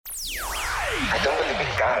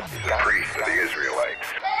God is a priest of the Israelites.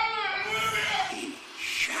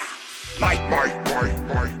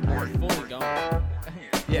 Fully gone.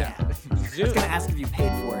 Yeah. I was Zoom. gonna ask if you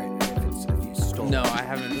paid for it, if you stole No, it. I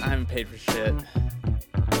haven't paid for shit.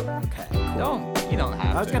 Okay, cool. You don't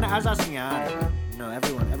have I was asking you out. No,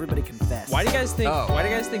 everybody confess. Why do you guys think? Oh. Why do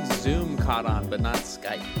you guys think Zoom caught on, but not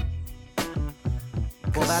Skype?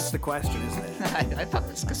 Well, that's the question, isn't it? I thought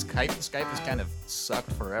this Skype has kind of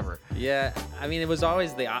sucked forever. Yeah, I mean, it was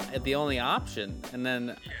always the only option, and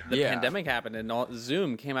then the Yeah. pandemic happened, and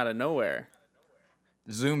Zoom came out of nowhere.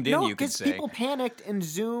 Zoomed in, No, you could because say. people panicked and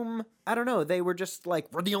Zoom. I don't know. They were just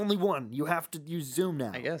like, we're the only one. You have to use Zoom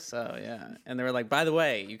now. I guess so, yeah. And they were like, by the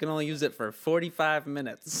way, you can only use it for 45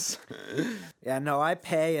 minutes. Yeah, no, I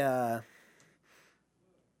pay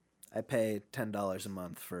 $10 a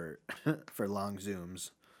month for for long Zooms.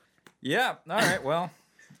 Yeah. All right. Well,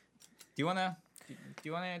 do you wanna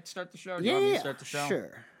start the show? Do you want me to start the show?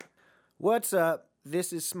 Sure. What's up?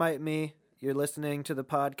 This is Smite Me. You're listening to the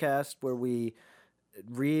podcast where we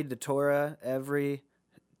read the Torah every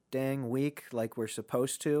dang week, like we're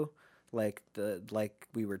supposed to, like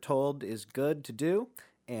we were told is good to do,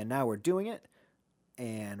 and now we're doing it.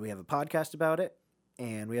 And we have a podcast about it,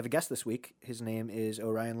 and we have a guest this week. His name is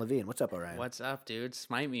Orion Levine. What's up, Orion? What's up, dude?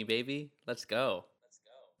 Smite me, baby. Let's go.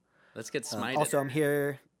 Let's get smited. Also, I'm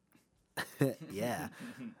here. Yeah.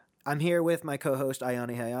 I'm here with my co-host,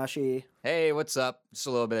 Ayani Hayashi. Hey, what's up? Just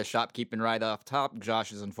a little bit of shopkeeping right off top.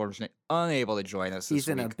 Josh is unfortunately unable to join us He's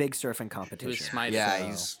this in a week. big surfing competition. smited.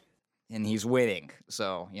 Yeah, so- he's winning.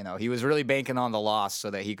 So, he was really banking on the loss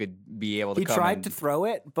so that he could be able to He come tried and- to throw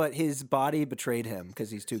it, but his body betrayed him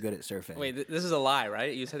because he's too good at surfing. Wait, this is a lie,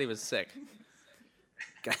 right? You said he was sick.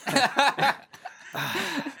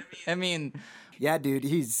 I mean, Yeah, dude,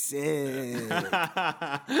 he's sick.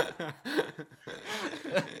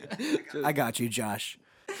 I got you, Josh.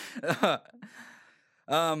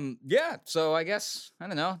 yeah, so I guess, I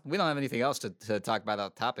don't know. We don't have anything else to talk about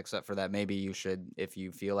that topic except for that maybe you should, if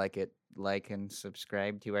you feel like it, like and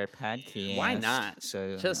subscribe to our podcast. Why not?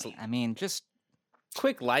 So, Just- just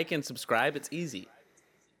Quick like and subscribe. It's easy.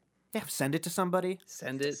 Yeah, send it to somebody.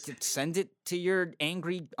 Send it. send it to your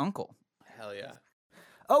angry uncle. Hell yeah.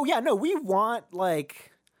 Oh yeah, no, we want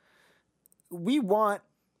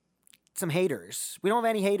some haters. We don't have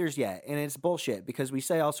any haters yet, and it's bullshit because we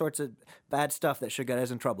say all sorts of bad stuff that should get us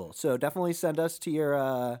in trouble. So definitely send us to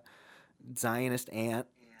your Zionist aunt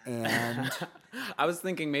and I was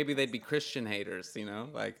thinking maybe they'd be Christian haters,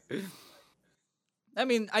 like. I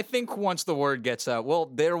mean, I think once the word gets out, well,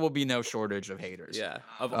 there will be no shortage of haters. Yeah,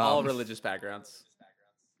 of all religious backgrounds.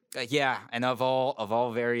 Yeah, and of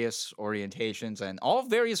all various orientations and all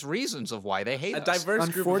various reasons of why they hate A us. diverse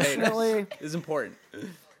group of Unfortunately- haters is important.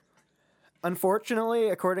 unfortunately,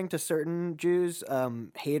 according to certain Jews,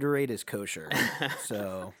 haterade is kosher.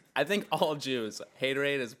 So I think all Jews,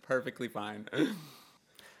 haterade is perfectly fine.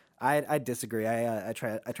 I disagree. I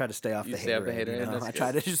try to stay off You the stay off the haterade. haterade? That's I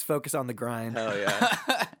try to just focus on the grind. Hell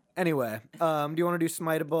yeah. Anyway, do you want to do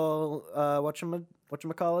smiteable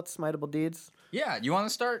whatchamacallit, smiteable deeds? Yeah, you want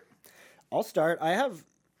to start? I'll start. I have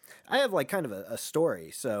like kind of a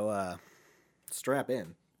story, so strap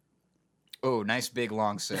in. Oh, nice big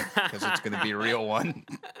long sip because it's going to be a real one.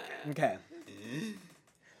 Okay.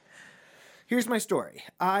 Here's my story.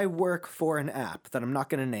 I work for an app that I'm not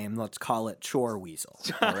going to name. Let's call it Chore Weasel.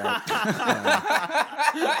 All right.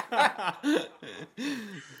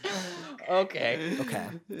 Okay. Okay.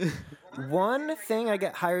 One thing I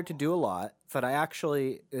get hired to do a lot that I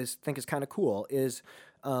actually think is kind of cool is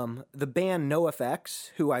the band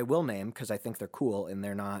NoFX, who I will name because I think they're cool and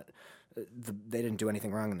they're not. They didn't do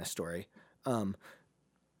anything wrong in this story.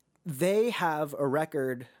 They have a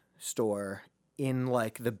record store in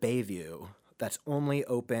like the Bayview that's only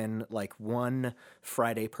open like one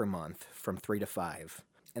Friday per month from 3 to 5.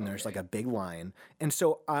 And there's like a big line. And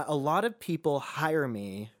so a lot of people hire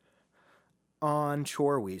me on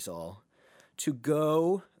Chore Weasel to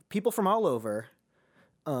go, people from all over,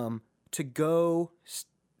 to go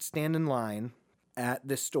stand in line at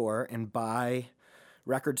this store and buy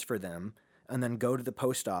records for them and then go to the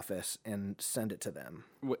post office and send it to them.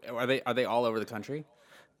 Are they all over the country?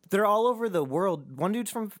 They're all over the world. One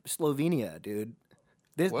dude's from Slovenia, dude.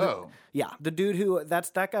 Whoa. The dude who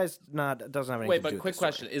that guy's not doesn't have anything Wait, to do but with quick the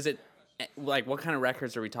story. question: is it like what kind of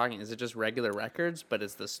records are we talking? Is it just regular records, but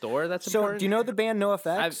it's the store that's So, important? do you know the band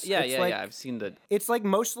NoFX? Yeah. I've seen the. It's like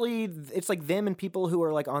mostly it's like them and people who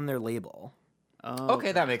are like on their label.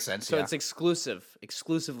 Okay, that makes sense. So yeah. it's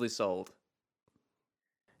exclusively sold.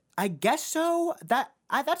 I guess so. That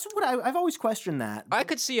That's what I've always questioned that. I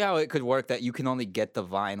could see how it could work that you can only get the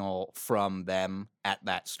vinyl from them at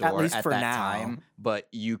that store least at for that now. time, but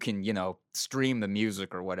you can, stream the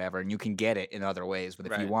music or whatever, and you can get it in other ways. But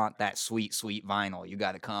if you Right. want that sweet, sweet vinyl, you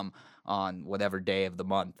got to come on whatever day of the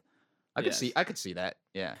month. I could see that.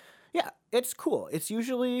 Yeah. Yeah, it's cool. It's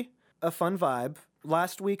usually a fun vibe.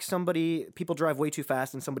 Last week, people drive way too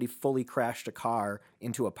fast and somebody fully crashed a car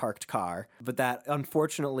into a parked car. But that,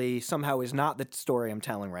 unfortunately, somehow is not the story I'm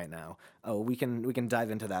telling right now. Oh, we can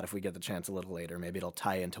dive into that if we get the chance a little later. Maybe it'll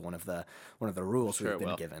tie into one of the rules Sure we've it been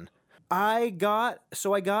will. given. I got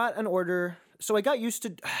an order. So I got used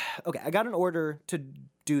to. Okay, I got an order to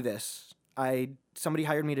do this. Somebody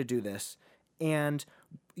hired me to do this, and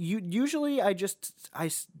usually I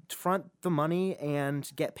front the money and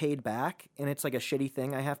get paid back, and it's like a shitty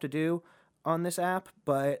thing I have to do on this app,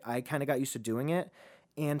 but I kind of got used to doing it.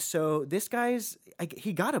 And so this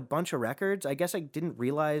he got a bunch of records. I guess I didn't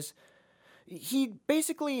realize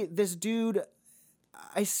this dude,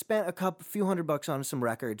 I spent a few $100 on some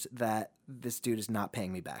records that this dude is not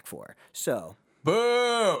paying me back for. So,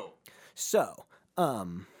 Boo!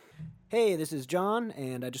 Hey, this is John,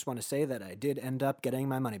 and I just want to say that I did end up getting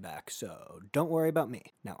my money back, so don't worry about me.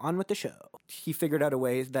 Now, on with the show. He figured out a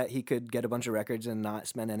way that he could get a bunch of records and not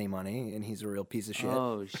spend any money, and he's a real piece of shit.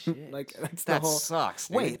 Oh shit! Like, that's That the whole... sucks,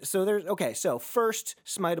 dude. Wait, so first,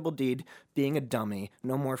 smiteable deed, being a dummy,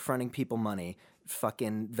 no more fronting people money,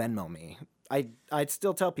 fucking Venmo me. I'd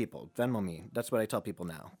still tell people, Venmo me. That's what I tell people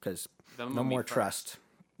now, because Venmo no me more first. trust.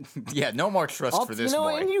 Yeah, no more trust for this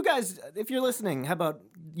boy. And you guys, if you're listening, how about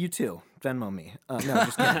you too? Venmo me. No,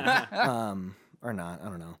 just kidding. Or not. I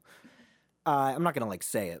don't know. I'm not gonna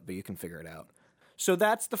say it, but you can figure it out. So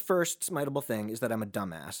that's the first smiteable thing, is that I'm a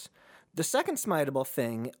dumbass. The second smiteable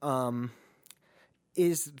thing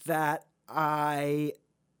is that I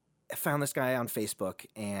found this guy on Facebook,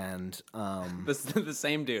 and The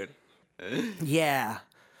same dude. yeah.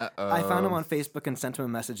 I found him on Facebook and sent him a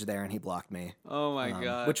message there, and he blocked me. Oh my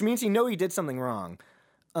god. Which means he did something wrong.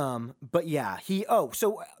 But yeah,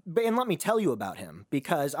 and let me tell you about him,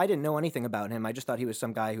 because I didn't know anything about him. I just thought he was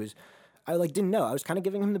some guy I didn't know. I was kind of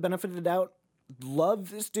giving him the benefit of the doubt.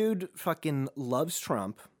 This dude fucking loves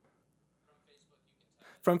Trump.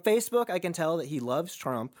 From Facebook, I can tell that he loves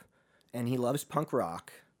Trump, and he loves punk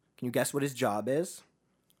rock. Can you guess what his job is?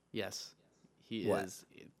 Yes, he What? is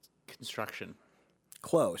construction.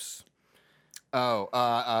 Close.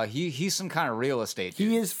 Oh, he's some kind of real estate dude.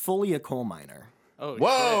 He is fully a coal miner. Oh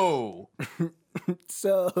Whoa!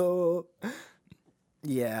 So,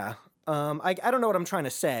 yeah. I don't know what I'm trying to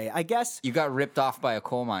say. I guess You got ripped off by a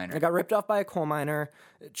coal miner. I got ripped off by a coal miner.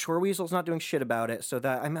 Choreweasel's not doing shit about it, so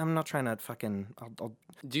that I'm not trying to fucking. I'll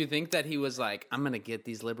shit. Do you think that he was like, I'm gonna get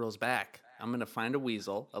these liberals back? I'm gonna find a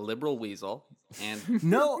liberal weasel, and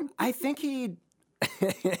No, I think he.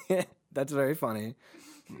 That's very funny.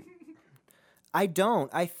 I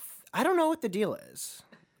don't know what the deal is.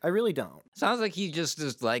 I really don't. Sounds like he just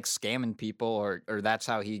is like scamming people, or that's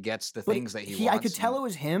how he gets the things that he wants. I could tell it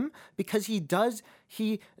was him because he was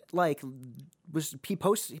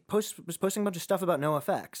posting a bunch of stuff about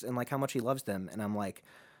NoFX and like how much he loves them, and I'm like,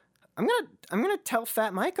 I'm gonna tell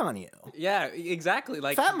Fat Mike on you. yeah, exactly.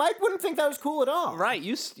 Like Fat Mike wouldn't think that was cool at all. right,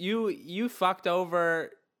 you fucked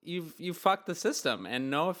over. You fucked the system,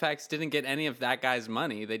 and NoFX didn't get any of that guy's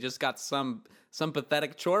money. They just got some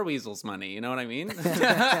pathetic chore weasel's money. You know what I mean?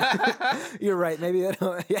 You're right. Maybe they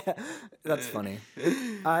don't. Yeah, that's funny.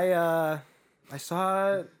 I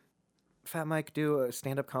saw Fat Mike do a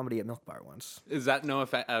stand-up comedy at Milk Bar once. Is that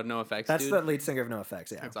NoFX? That's dude? the lead singer of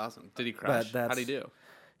NoFX. Yeah, That's awesome. Did he crush? How'd he do?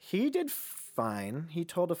 He did fine. He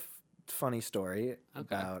told a funny story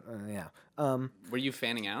about yeah. Were you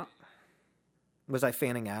fanning out? Was I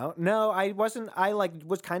fanning out? No, I wasn't. I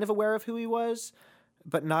was kind of aware of who he was,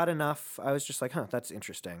 but not enough. I was just like, huh, that's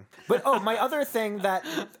interesting. But my other thing that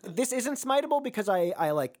this isn't smiteable because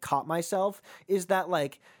I caught myself is that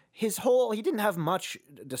he didn't have much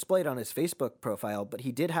displayed on his Facebook profile, but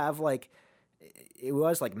he did have it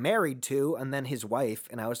was married to, and then his wife,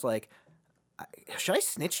 and I was like, should I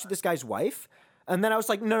snitch to this guy's wife? And then I was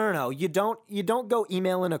like, no, you don't go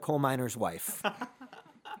emailing a coal miner's wife.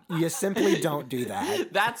 You simply don't do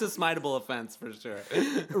that. That's a smiteable offense for sure.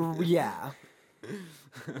 Yeah.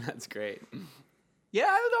 That's great. Yeah,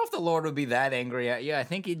 I don't know if the Lord would be that angry at you. I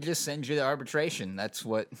think he'd just send you to arbitration. That's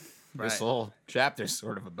what Right. this whole chapter's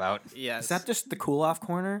sort of about. Yes. Is that just the cool off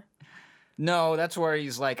corner? No, that's where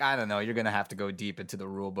he's like, I don't know, you're going to have to go deep into the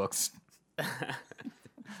rule books.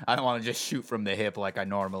 I don't want to just shoot from the hip like I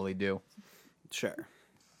normally do. Sure.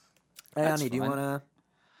 Hey, That's honey, do you fine. want to...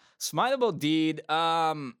 Smiteable deed.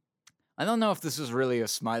 I I don't know if this is really a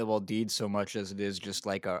smiteable deed so much as it is just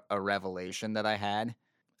like a revelation that I had.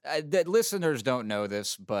 That listeners don't know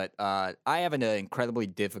this, but I have an incredibly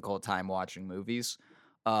difficult time watching movies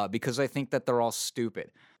because I think that they're all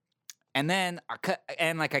stupid. And then,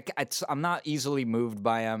 I'm not easily moved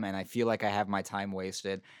by them, and I feel like I have my time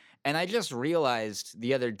wasted. And I just realized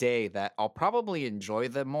the other day that I'll probably enjoy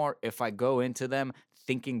them more if I go into them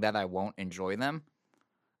thinking that I won't enjoy them.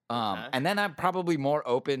 And then I'm probably more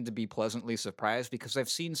open to be pleasantly surprised because I've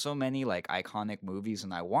seen so many like iconic movies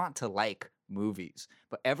and I want to like movies.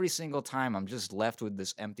 But every single time I'm just left with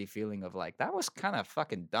this empty feeling of like, that was kind of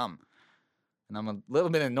fucking dumb. And I'm a little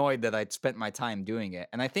bit annoyed that I'd spent my time doing it.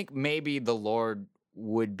 And I think maybe the Lord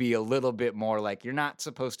would be a little bit more like, you're not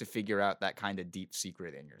supposed to figure out that kind of deep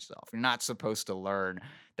secret in yourself. You're not supposed to learn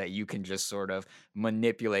that you can just sort of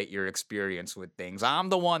manipulate your experience with things. I'm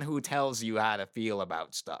the one who tells you how to feel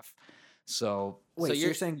about stuff. So, Wait, so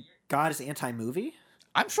you're saying God is anti-movie?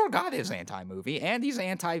 I'm sure God is anti-movie, and he's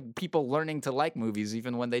anti-people learning to like movies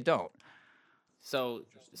even when they don't. So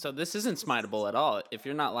this isn't smiteable at all. If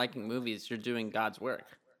you're not liking movies, you're doing God's work.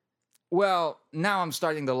 Well, now I'm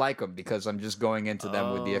starting to like them because I'm just going into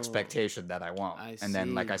them with the expectation that I won't. I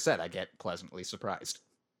Then, like see. I said, I get pleasantly surprised.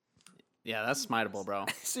 Yeah, that's smiteable, bro.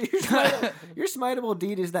 So your smiteable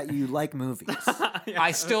deed is that you like movies.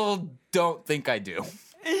 I still don't think I do.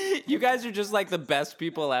 You guys are just like the best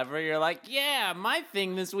people ever. You're like, yeah, my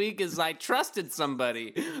thing this week is I trusted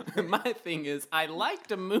somebody. My thing is I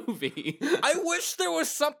liked a movie. I wish there was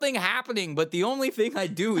something happening, but the only thing I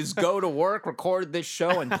do is go to work, record this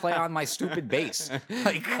show, and play on my stupid bass.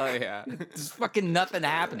 Like, Oh, yeah. there's fucking nothing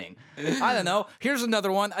happening. I don't know. Here's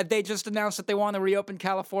another one. They just announced that they want to reopen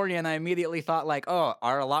California, and I immediately thought, like, oh,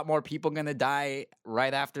 are a lot more people going to die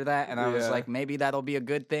right after that? And I was like, maybe that'll be a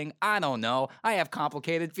good thing. I don't know. I have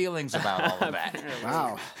complicated feelings about all of that.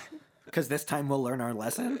 Wow. Because this time we'll learn our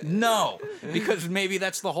lesson? No, because maybe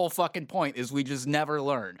that's the whole fucking point is we just never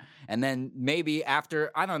learn. And then maybe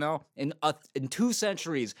after, I don't know, in 2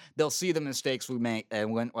 centuries, they'll see the mistakes we make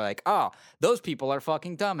and we're like, oh, those people are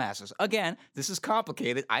fucking dumbasses. Again, this is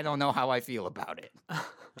complicated. I don't know how I feel about it.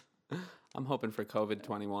 I'm hoping for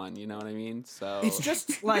COVID-21, you know what I mean? So It's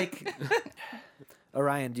just like...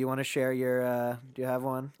 Orion, do you want to share your, do you have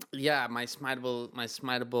one? yeah, my smiteable,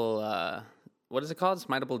 what is it called?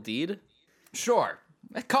 Smiteable deed? Sure.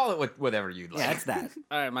 Call it whatever you'd like. Yeah, it's that.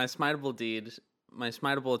 All right, my smiteable deed, my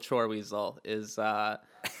smiteable chore weasel is okay,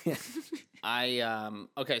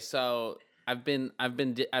 so I've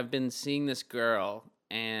been seeing this girl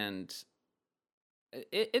and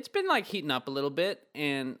it's been like heating up a little bit,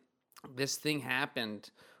 and this thing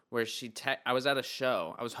happened where I was at a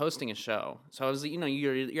show. I was hosting a show. So I was,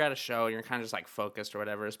 you're at a show and you're kind of just like focused or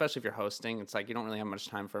whatever, especially if you're hosting. It's like you don't really have much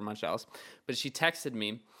time for much else. But she texted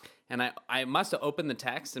me, and I must have opened the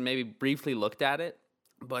text and maybe briefly looked at it,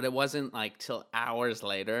 but it wasn't like till hours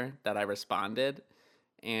later that I responded.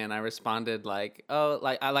 And I responded like, oh,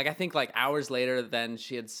 I think like hours later, then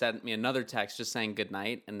she had sent me another text just saying good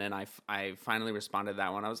night. And then I finally responded to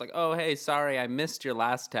that one. I was like, oh, hey, sorry, I missed your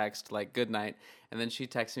last text, like good night. And then she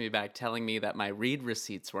texted me back telling me that my read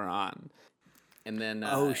receipts were on. And then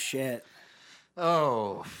Oh, shit.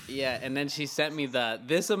 Oh. yeah, and then she sent me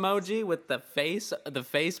this emoji with the face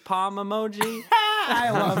palm emoji.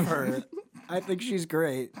 I love her. I think she's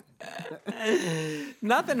great.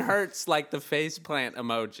 Nothing hurts like the face plant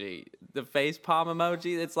emoji, the face palm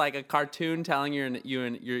emoji. It's like a cartoon telling you're an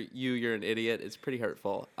idiot. It's pretty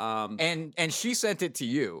hurtful. And she sent it to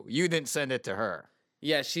you. You didn't send it to her.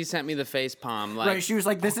 Yeah, she sent me the face palm. Like, Right, she was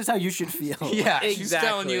like, this is how you should feel. Yeah, she's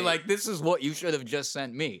telling Exactly. you like this is what you should have just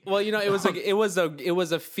sent me. well, it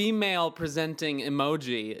was a female presenting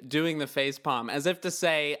emoji doing the face palm, as if to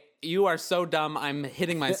say, "You are so dumb. I'm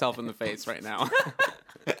hitting myself in the face right now."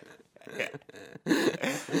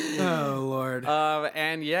 Oh, Lord.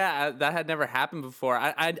 And yeah, that had never happened before.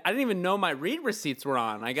 I didn't even know my read receipts were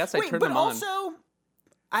on. I guess I Wait, turned but them on. also,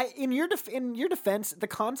 in your defense, the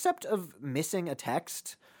concept of missing a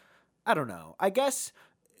text, I don't know. I guess...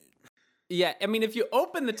 Yeah, I mean, if you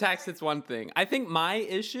open the text, it's one thing. I think my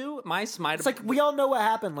issue, my smite... It's like, we all know what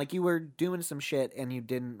happened. Like, you were doing some shit and you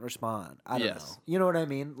didn't respond. I don't know. You know what I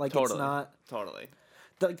mean? Like, Totally. it's not... Totally.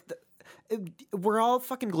 We're all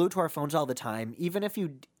fucking glued to our phones all the time. Even if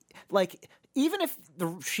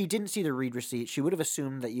she didn't see the read receipt, she would have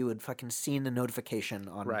assumed that you had fucking seen the notification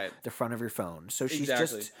on Right. the front of your phone. So she's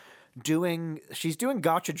Exactly. just doing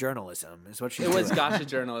gotcha journalism is what she's doing. It was gotcha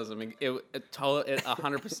journalism. It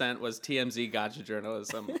 100% was TMZ gotcha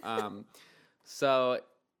journalism. So,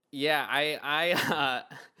 yeah,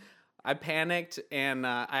 I panicked, and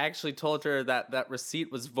I actually told her that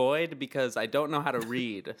receipt was void because I don't know how to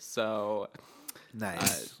read. So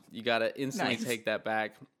Nice. you gotta instantly Nice. take that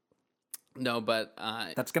back. No, but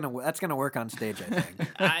That's gonna work on stage, I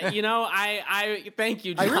think. I thank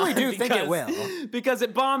you, John. I really do think it will. because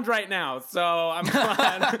it bombed right now. So I'm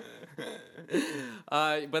glad.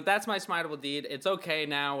 But that's my smiteable deed. It's okay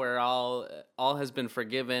now. Where all has been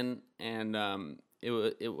forgiven, and it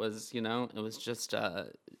was it was just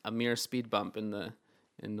a mere speed bump in the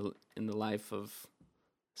life of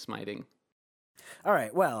smiting. All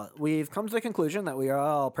right. Well, we've come to the conclusion that we are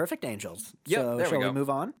all perfect angels. Yep, So there we shall we go. move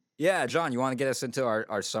on? Yeah, John, you want to get us into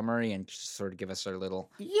our summary and just sort of give us our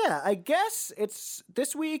little... Yeah, I guess it's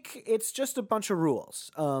this week. It's just a bunch of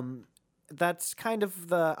rules. That's kind of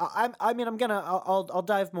the. I'll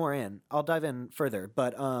dive more in. I'll dive in further,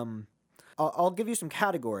 but I'll give you some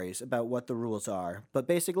categories about what the rules are. But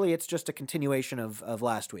basically, it's just a continuation of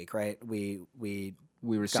last week, right? We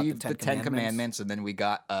received the Ten Commandments, and then we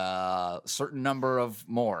got a certain number of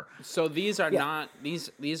more. So these are not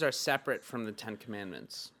these are separate from the 10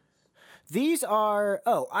 Commandments. These are.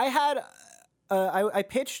 Oh, I had. I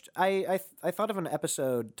pitched. I thought of an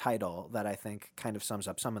episode title that I think kind of sums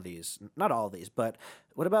up some of these. Not all of these, but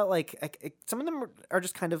what about like some of them are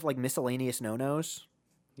just kind of like miscellaneous no-nos.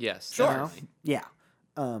 Yes, Sure. definitely. Yeah.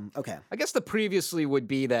 Okay. I guess the previously would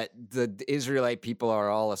be that the Israelite people are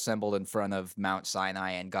all assembled in front of Mount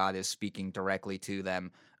Sinai, and God is speaking directly to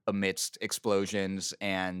them amidst explosions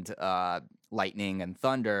and lightning and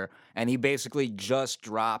thunder. And he basically just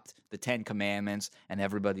dropped the 10 Commandments, and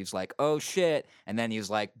everybody's like, oh shit. And then he's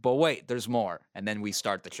like, but wait, there's more. And then we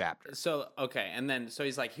start the chapter. So okay, and then so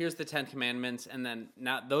he's like, here's the 10 Commandments, and then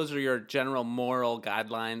now those are your general moral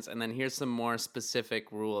guidelines, and then here's some more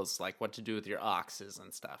specific rules, like what to do with your oxes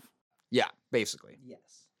and stuff. Yeah, basically.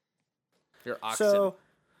 Yes. Your oxen. So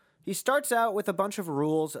he starts out with a bunch of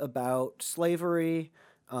rules about slavery,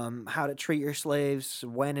 how to treat your slaves,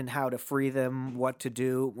 when and how to free them, what to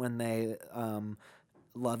do when they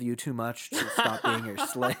love you too much to stop being your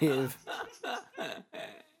slave.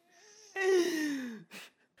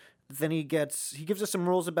 Then he gives us some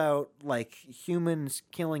rules about like humans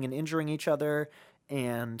killing and injuring each other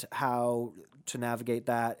and how to navigate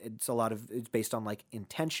that. It's based on like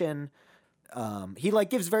intention. He like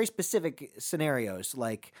gives very specific scenarios.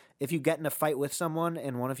 Like if you get in a fight with someone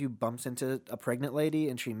and one of you bumps into a pregnant lady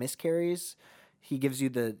and she miscarries, he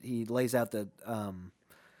lays out the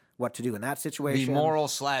what to do in that situation. The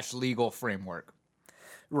moral/legal framework.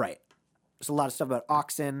 Right. There's a lot of stuff about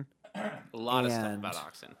oxen. a lot of stuff and- about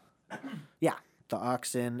oxen. Yeah, the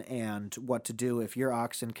oxen and what to do if your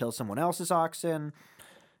oxen kills someone else's oxen.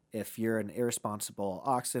 If you're an irresponsible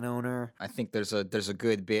oxen owner. I think there's a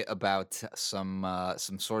good bit about some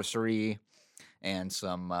sorcery and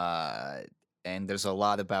and there's a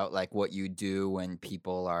lot about like what you do when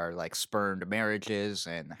people are like spurned marriages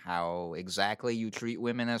and how exactly you treat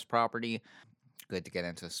women as property. Good to get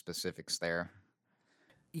into specifics there.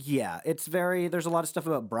 Yeah, there's a lot of stuff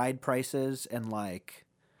about bride prices and like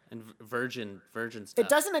And virgin stuff. it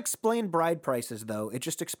doesn't explain bride prices though. It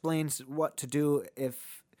just explains what to do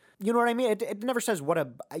if you know what I mean. It never says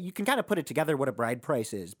you can kind of put it together what a bride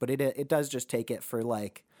price is, but it does just take it for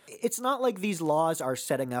like it's not like these laws are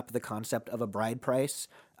setting up the concept of a bride price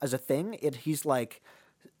as a thing. He's like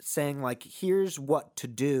saying like here's what to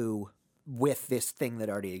do with this thing that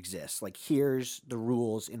already exists. Like here's the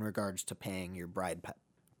rules in regards to paying your bride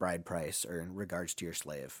price or in regards to your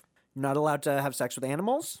slave. You're not allowed to have sex with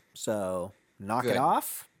animals, so knock Good. it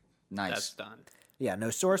off. Nice. That's done. Yeah, no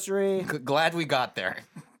sorcery. Glad we got there.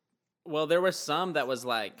 Well, there was some that was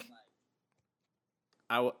like,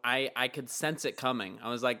 I could sense it coming. I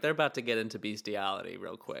was like, they're about to get into bestiality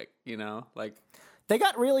real quick, you know? Like, They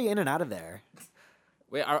got really in and out of there.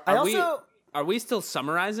 wait, are we still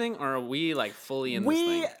summarizing, or are we like fully in this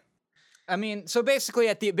thing? I mean, so basically,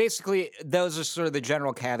 those are sort of the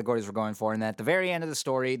general categories we're going for. And at the very end of the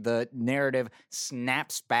story, the narrative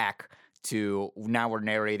snaps back to now we're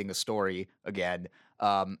narrating the story again.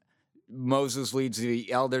 Moses leads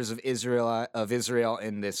the elders of Israel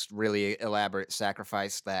in this really elaborate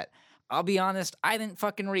sacrifice that, I'll be honest, I didn't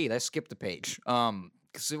fucking read. I skipped a page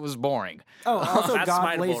because it was boring. Oh, also That's God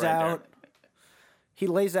smiteable lays right there. out. He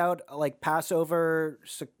lays out like Passover,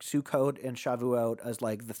 Sukkot, and Shavuot as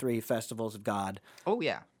like the three festivals of God, Oh,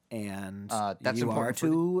 yeah. and That's you are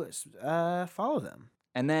important to follow them.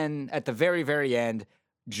 And then at the very, very end,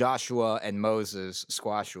 Joshua and Moses,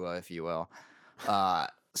 Squashua, if you will,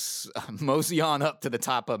 mosey on up to the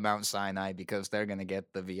top of Mount Sinai because they're going to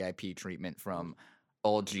get the VIP treatment from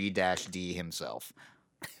old G-D himself.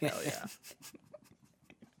 Hell yeah.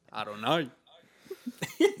 I don't know.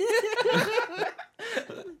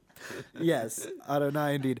 Yes,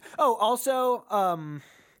 Adonai indeed. Oh, also,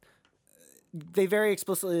 they very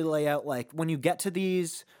explicitly lay out like when you get to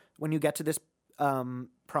this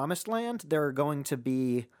promised land, there are going to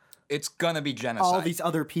be It's gonna be genocide. all these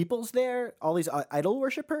other peoples there, all these idol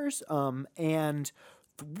worshippers, and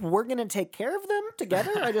we're gonna take care of them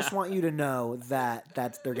together. I just want you to know that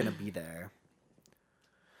they're gonna be there.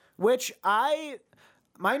 Which my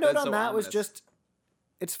note That's on so that was ominous. just,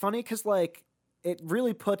 it's funny because like it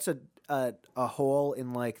really puts a hole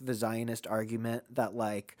in like the Zionist argument that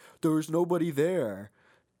like there's nobody there.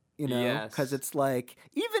 You know, Yes. because it's like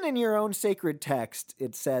even in your own sacred text,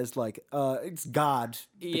 it says like it's God.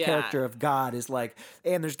 The Yeah. character of God is like,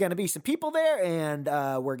 and there's gonna be some people there, and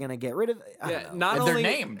we're gonna get rid of. I don't know. And they're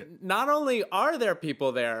named. Not only are there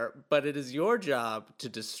people there, but it is your job to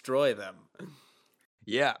destroy them.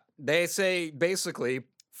 Yeah, they say basically,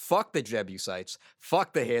 fuck the Jebusites,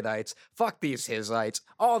 fuck the Hittites, fuck these Hizites,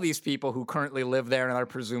 all these people who currently live there and are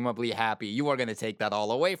presumably happy. You are going to take that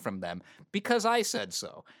all away from them because I said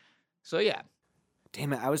so. So yeah,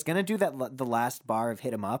 Damn it! I was gonna do that the last bar of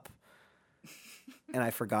 "Hit 'Em Up," and I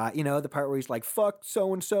forgot. You know the part where he's like "fuck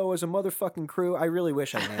so and so as a motherfucking crew." I really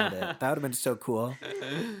wish I nailed it. That would have been so cool.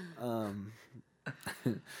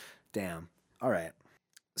 Damn. All right.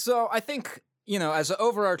 so I think, as an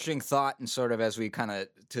overarching thought and sort of as we kind of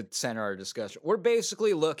to center our discussion, we're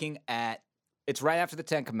basically looking at, it's right after the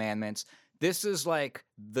Ten Commandments. This is like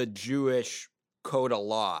the Jewish code of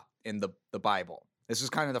law in the Bible. This is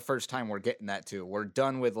kind of the first time we're getting that too. We're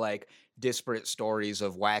done with like disparate stories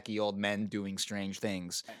of wacky old men doing strange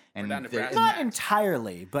things. And down to they're- brass Not tacks.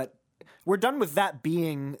 entirely, but we're done with that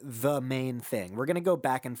being the main thing. We're gonna go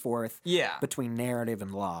back and forth yeah. between narrative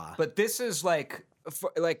and law. But this is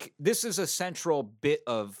this is a central bit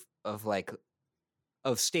of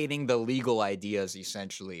stating the legal ideas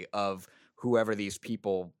essentially of whoever these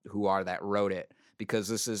people who are that wrote it, because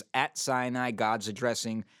this is at Sinai, God's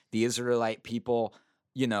addressing the Israelite people,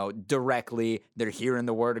 directly. They're hearing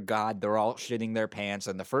the word of God. They're all shitting their pants,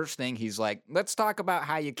 and the first thing he's like, "Let's talk about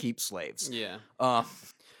how you keep slaves." Yeah. Um,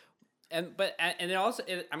 And it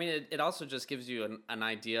also just gives you an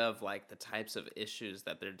idea of like the types of issues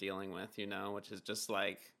that they're dealing with, which is just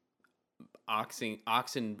like oxen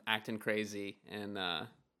acting crazy and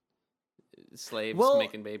slaves Well-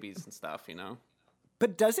 making babies and stuff,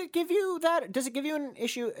 But does it give you that? Does it give you an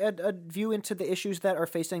issue, a view into the issues that are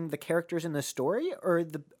facing the characters in the story, or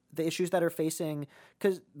the issues that are facing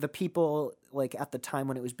because the people like at the time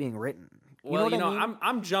when it was being written? Well, what I mean?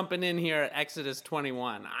 I'm jumping in here at Exodus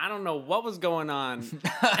 21. I don't know what was going on.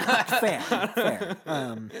 Fair.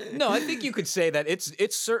 No, I think you could say that it's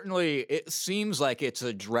certainly, it seems like it's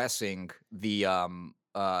addressing the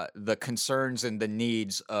concerns and the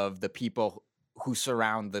needs of the people who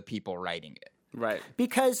surround the people writing it. Right.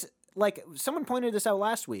 Because like someone pointed this out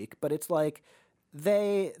last week, but it's like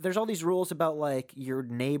there's all these rules about like your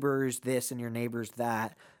neighbors this and your neighbors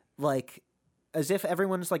that, like as if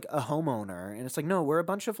everyone's like a homeowner, and it's like no, we're a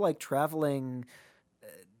bunch of like traveling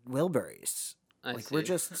Wilburys. I Like we're see.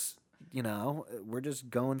 just we're just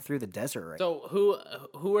going through the desert right. So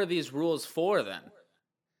who are these rules for then?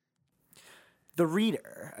 The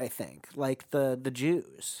reader, I think, like the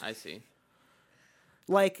Jews. I see.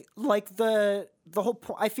 Like the whole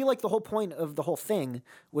I feel like the whole point of the whole thing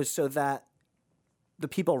was so that the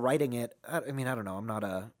people writing it, I mean, I don't know, I'm not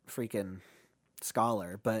a freaking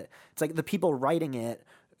scholar, but it's like the people writing it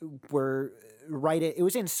it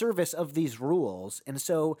was in service of these rules, and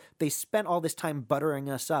so they spent all this time buttering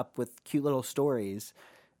us up with cute little stories,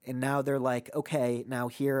 and now they're like, okay, now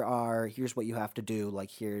here's what you have to do, like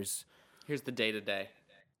here's the day-to-day.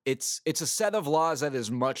 It's a set of laws that is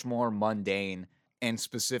much more mundane and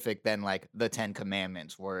specific than like the 10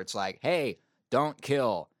 Commandments, where it's like, hey, don't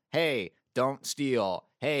kill, hey, don't steal,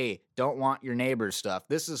 hey, don't want your neighbor's stuff.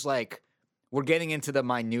 This is like, we're getting into the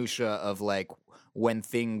minutia of like when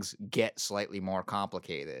things get slightly more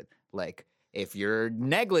complicated. Like if you're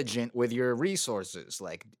negligent with your resources,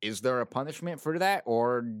 like is there a punishment for that,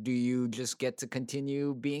 or do you just get to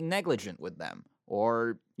continue being negligent with them?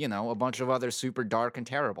 Or, a bunch of other super dark and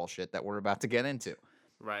terrible shit that we're about to get into.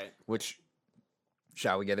 Right. Which,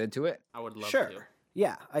 shall we get into it? I would love sure. to.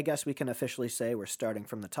 Yeah, I guess we can officially say we're starting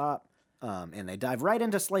from the top, and they dive right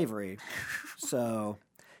into slavery. So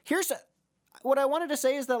here's what I wanted to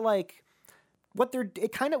say is that like what they're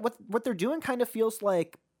doing kind of feels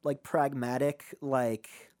like pragmatic, like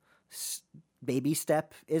baby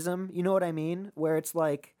step-ism. You know what I mean? Where it's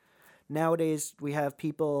like nowadays we have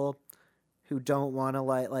people who don't want to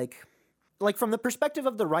like like from the perspective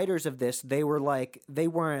of the writers of this, they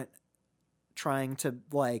weren't trying to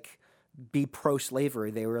like be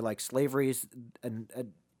pro-slavery. They were like, slavery is an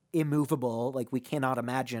immovable, like we cannot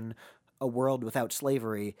imagine a world without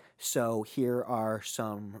slavery, so here are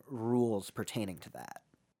some rules pertaining to that.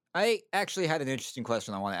 I actually had an interesting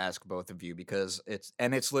question I want to ask both of you because it's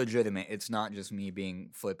legitimate. It's not just me being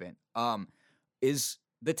flippant. Is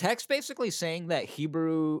the text basically saying that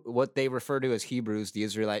Hebrew, what they refer to as Hebrews, the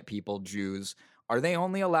Israelite people, Jews, are they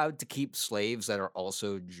only allowed to keep slaves that are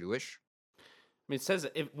also Jewish? I mean, it says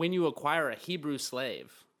when you acquire a Hebrew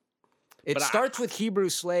slave. It But starts with Hebrew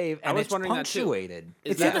slave and was it's wondering that too. punctuated.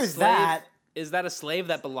 Is It's that a either slave? that- Is that a slave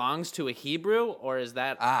that belongs to a Hebrew, or is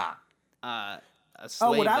that a what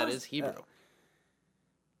slave I that was- is Hebrew?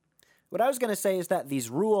 What I was going to say is that these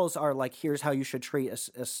rules are like, here's how you should treat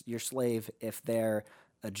your slave if they're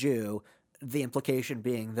a Jew. The implication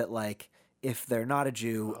being that like, if they're not a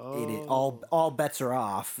Jew, all bets are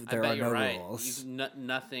off. There I bet are you're no right. rules.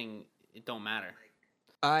 Nothing. It don't matter.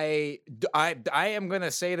 I am going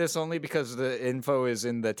to say this only because the info is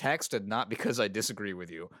in the text and not because I disagree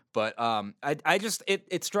with you. But I just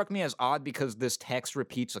it struck me as odd because this text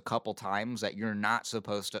repeats a couple times that you're not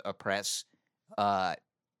supposed to oppress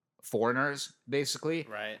foreigners, basically.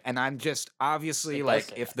 Right. And I'm just obviously It does like,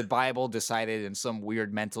 say if that. the Bible decided in some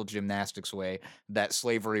weird mental gymnastics way that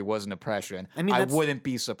slavery was an oppression, I mean, I that's- wouldn't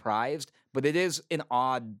be surprised. But it is an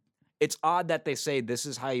odd. It's odd that they say this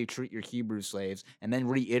is how you treat your Hebrew slaves, and then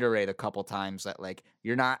reiterate a couple times that like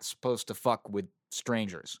you're not supposed to fuck with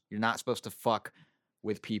strangers. You're not supposed to fuck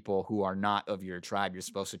with people who are not of your tribe. You're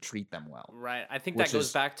supposed to treat them well. Right. I think Which that goes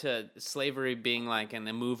is- back to slavery being like an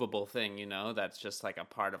immovable thing, you know, that's just like a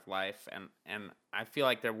part of life. And I feel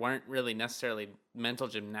like there weren't really necessarily mental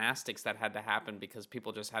gymnastics that had to happen because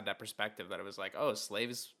people just had that perspective that it was like, oh,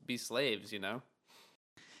 slaves be slaves, you know?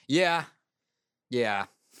 Yeah. Yeah.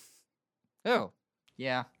 Oh.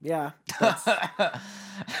 Yeah. Yeah.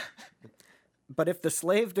 But if the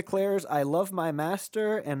slave declares, "I love my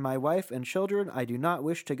master and my wife and children, I do not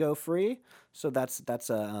wish to go free," so that's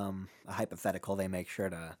a hypothetical they make sure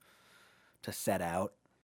to set out.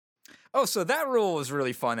 Oh, so that rule was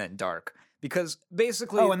really fun and dark because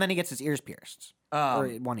basically. Oh, and then he gets his ears pierced, or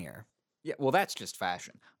um, one ear. yeah. Well, that's just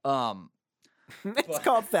fashion. It's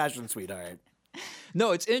called fashion, sweetheart.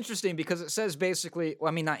 No, it's interesting because it says basically. Well,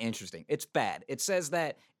 I mean, not interesting. It's bad. It says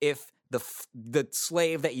that if the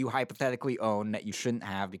slave that you hypothetically own that you shouldn't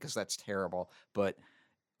have because that's terrible, but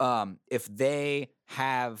if they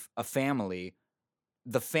have a family,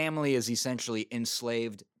 the family is essentially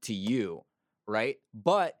enslaved to you, right?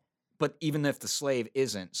 But even if the slave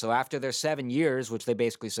isn't, so after their 7 years, which they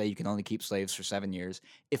basically say you can only keep slaves for 7 years,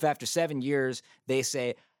 if after 7 years they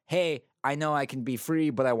say, hey, I know I can be free,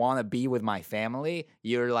 but I want to be with my family,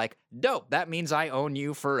 you're like, dope, that means I own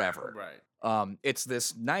you forever. Right. It's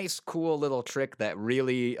this nice, cool little trick that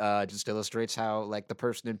really just illustrates how like the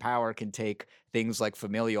person in power can take things like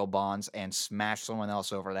familial bonds and smash someone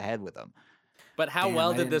else over the head with them. But how Damn, well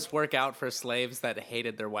I did didn't- this work out for slaves that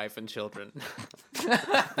hated their wife and children?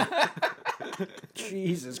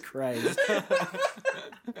 Jesus Christ.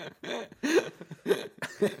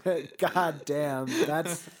 God damn,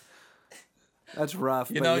 that's rough.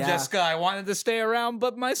 You but know, yeah. Jessica, I wanted to stay around,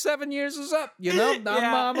 but my 7 years is up. You know,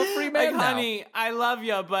 I'm a free man like, now. honey, I love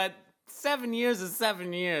you, but 7 years is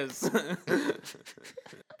 7 years.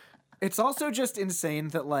 It's also just insane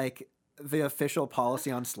that like the official policy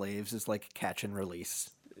on slaves is like catch and release.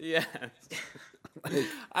 Yeah.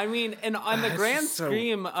 I mean, and on the grand just so-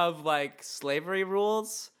 scheme of like slavery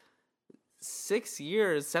rules, 6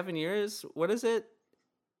 years, 7 years, what is it?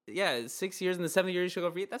 Yeah, 6 years and the 7th year you should go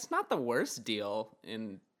free. That's not the worst deal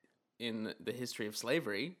in the history of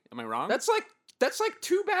slavery. Am I wrong? That's like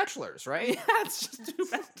 2 bachelors, right? yeah, it's just too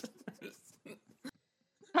bad.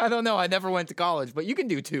 I don't know. I never went to college, but you can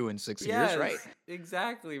do 2 in 6 years, right?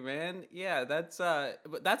 Exactly, man. Yeah, that's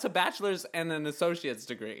a bachelor's and an associate's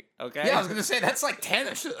degree. Okay. Yeah, I was gonna say that's like 10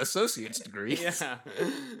 associate's degrees. Yeah.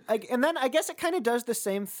 And then I guess it kind of does the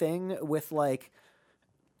same thing with like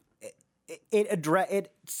it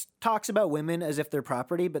talks about women as if they're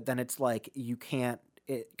property, but then it's like you can't.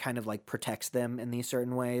 It kind of like protects them in these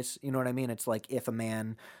certain ways. You know what I mean? It's like if a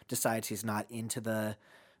man decides he's not into the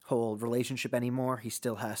whole relationship anymore, he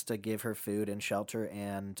still has to give her food and shelter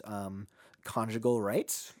and conjugal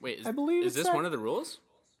rights. Wait, I believe is it's this that. one of the rules?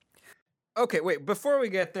 Okay, wait. Before we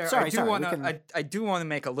get there, Sorry, I do sorry, we want can- to. I do want to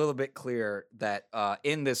make a little bit clear that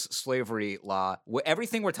in this slavery law,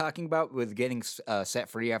 everything we're talking about with getting set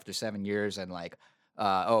free after 7 years and like,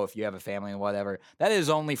 if you have a family and whatever, that is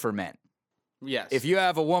only for men. Yes. If you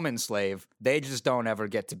have a woman slave, they just don't ever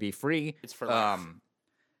get to be free. It's for life.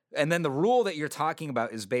 And then the rule that you're talking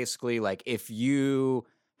about is basically like if you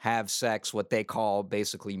have sex, what they call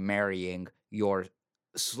basically marrying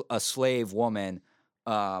a slave woman,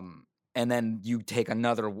 and then you take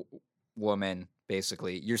another woman,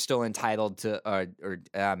 basically, you're still entitled to,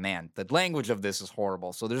 man, the language of this is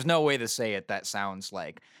horrible. So there's no way to say it that sounds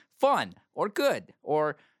like fun or good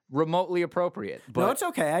or remotely appropriate. But No, it's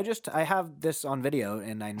okay. I have this on video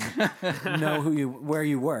and I know where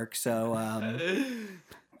you work. So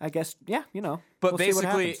I guess, yeah, But we'll see what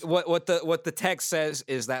basically, happens. what the text says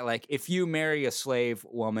is that like if you marry a slave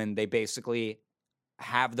woman, they basically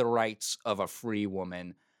have the rights of a free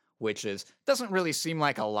woman, which doesn't really seem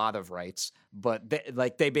like a lot of rights, but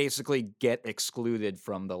they basically get excluded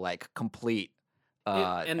from the like complete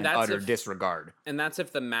and utter disregard. And that's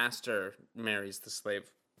if the master marries the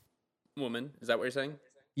slave woman. Is that what you're saying?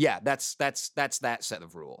 Yeah, that's that set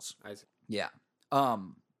of rules. I see. Yeah.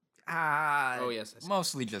 Oh yes. I see.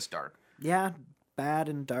 Mostly just dark. Yeah, bad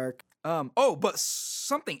and dark. But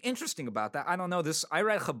something interesting about that. I don't know this. I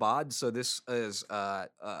read Chabad, so this is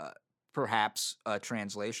perhaps a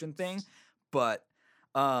translation thing, but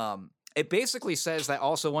it basically says that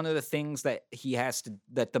also one of the things that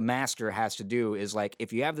that the master has to do is like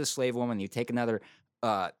if you have this slave woman, you take another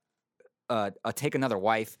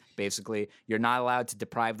wife. Basically, you're not allowed to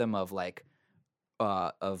deprive them of like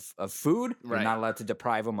of food. Right. You're not allowed to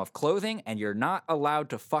deprive them of clothing, and you're not allowed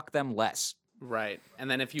to fuck them less. Right.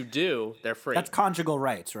 And then if you do, they're free. That's conjugal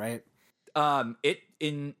rights, right?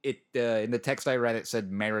 In the text I read, it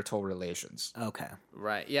said marital relations. Okay.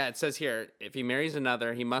 Right. Yeah, it says here, if he marries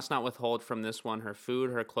another, he must not withhold from this one her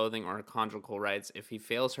food, her clothing, or her conjugal rights. If he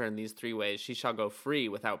fails her in these 3 ways, she shall go free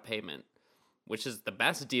without payment, which is the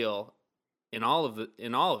best deal in all of it.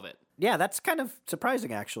 Yeah, that's kind of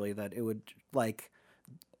surprising, actually, that it would, like,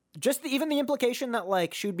 just even the implication that,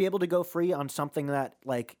 like, she would be able to go free on something that,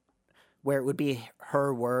 like, where it would be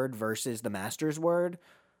her word versus the master's word.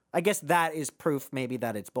 I guess that is proof maybe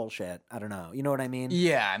that it's bullshit. I don't know. You know what I mean?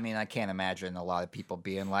 Yeah, I mean, I can't imagine a lot of people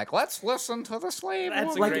being like, let's listen to the slave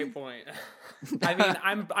That's woman. a great point. I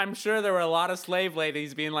mean, I'm sure there were a lot of slave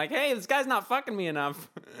ladies being like, hey, this guy's not fucking me enough.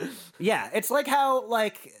 Yeah, it's like how,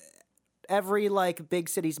 like, every, like, big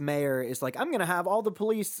city's mayor is like, I'm going to have all the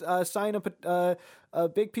police sign up a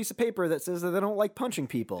big piece of paper that says that they don't like punching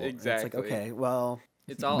people. And Exactly. it's like, okay, well...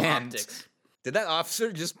 It's all Man, optics. Did that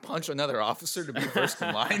officer just punch another officer to be first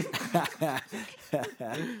in line?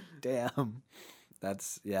 Damn.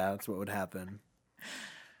 That's what would happen.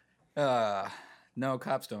 No,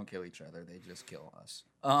 cops don't kill each other. They just kill us.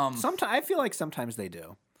 Sometimes I feel like sometimes they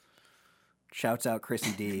do. Shouts out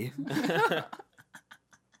Chrissy D.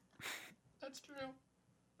 That's true.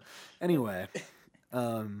 Anyway,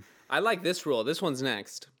 I like this rule. This one's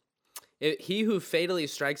next. He who fatally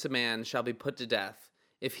strikes a man shall be put to death.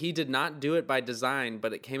 If he did not do it by design,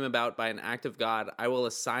 but it came about by an act of God, I will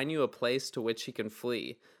assign you a place to which he can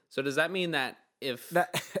flee. So does that mean that if...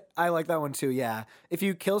 I like that one too, yeah. If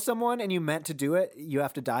you kill someone and you meant to do it, you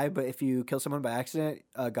have to die. But if you kill someone by accident,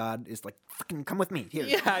 God is like, fucking come with me. Here.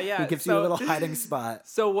 Yeah, yeah. He gives you a little hiding spot.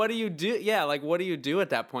 So what do you do? Yeah, like what do you do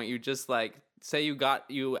at that point? You just like... Say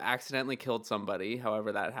you accidentally killed somebody,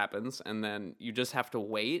 however that happens, and then you just have to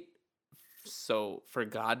wait so for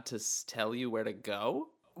God to tell you where to go?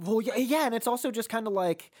 Well, yeah, and it's also just kind of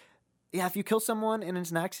like, yeah, if you kill someone and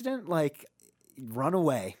it's an accident, like, run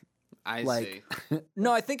away. I Like- see.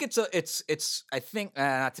 No, I think I think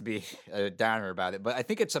not to be a downer about it, but I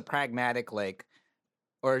think it's a pragmatic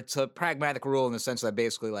it's a pragmatic rule in the sense that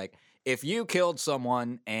basically like if you killed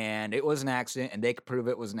someone and it was an accident and they could prove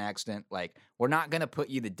it was an accident, like we're not gonna put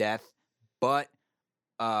you to death, but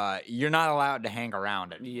you're not allowed to hang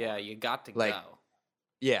around it. Yeah, you got to Like- go.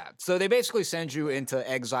 Yeah, so they basically send you into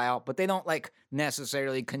exile, but they don't like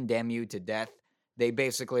necessarily condemn you to death. They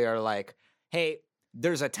basically are like, hey,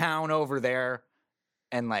 there's a town over there,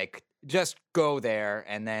 and like just go there,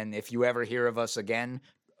 and then if you ever hear of us again,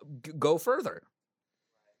 go further.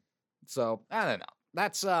 So I don't know.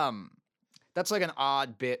 That's like an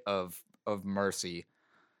odd bit of mercy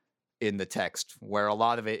in the text, where a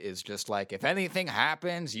lot of it is just like, if anything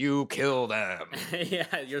happens, you kill them.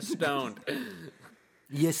 Yeah, you're stoned.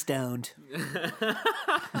 You stoned.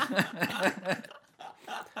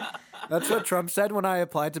 That's what Trump said when I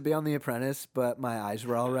applied to be on The Apprentice, but my eyes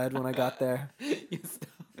were all red when I got there. You're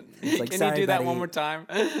stoned. It's like, Can sorry, you do that buddy. one more time?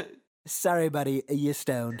 Sorry, buddy, you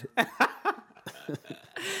stoned.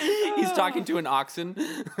 He's talking to an oxen.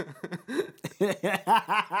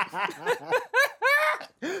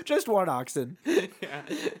 Just one oxen. Yeah.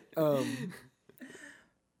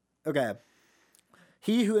 Okay.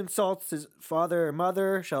 He who insults his father or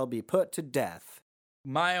mother shall be put to death.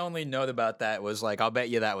 My only note about that was like, I'll bet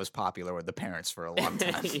you that was popular with the parents for a long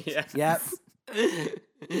time. Yeah. Yep.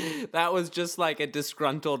 That was just like a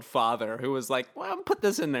disgruntled father who was like, well, put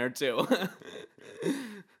this in there too.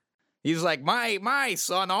 He's like, my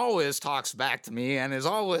son always talks back to me and is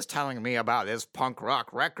always telling me about his punk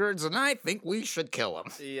rock records, and I think we should kill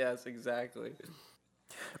him. Yes, exactly.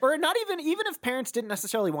 Or not even if parents didn't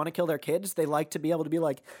necessarily want to kill their kids, they like to be able to be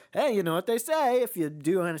like, hey, you know what they say, if you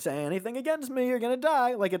do say anything against me, you're going to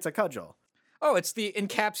die. Like it's a cudgel. Oh, it's the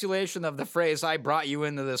encapsulation of the phrase, I brought you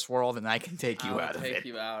into this world and I can take you out of it. Take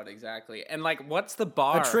you out, exactly. And like, what's the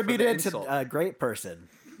bar? Attributed for the to insult? a great person.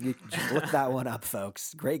 You just look that one up,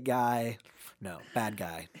 folks. Great guy. No, bad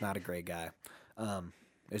guy. Not a great guy. It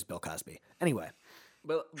was Bill Cosby. Anyway.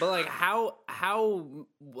 But like how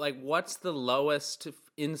like what's the lowest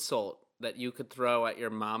insult that you could throw at your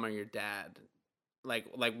mom or your dad? Like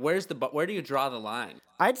where do you draw the line?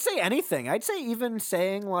 I'd say anything. I'd say even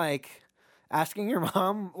saying like asking your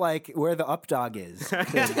mom like where the up dog is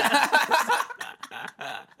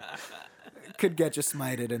could get you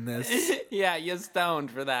smited in this. Yeah, you're stoned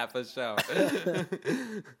for that for sure.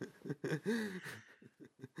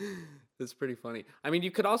 That's pretty funny. I mean,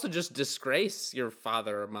 you could also just disgrace your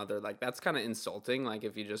father or mother. Like that's kind of insulting. Like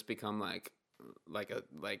if you just become like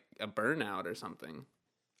a burnout or something.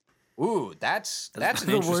 Ooh, that's an The worst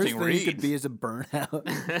interesting thing you could read. be is a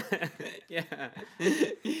burnout. Yeah.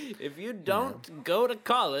 If you don't go to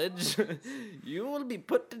college, you will be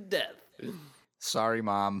put to death. Sorry,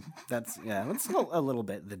 Mom. That's a little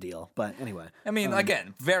bit the deal. But anyway. I mean,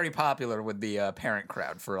 again, very popular with the parent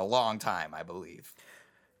crowd for a long time, I believe.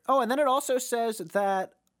 Oh, and then it also says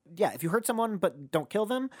that, yeah, if you hurt someone but don't kill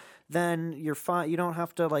them, then you're fine. You don't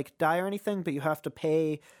have to like die or anything, but you have to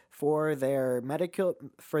pay for their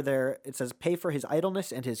it says pay for his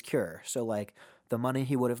idleness and his cure. So like the money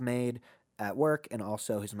he would have made at work and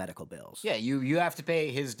also his medical bills. Yeah, you have to pay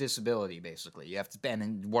his disability, basically. You have to spend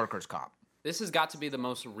in workers' comp. This has got to be the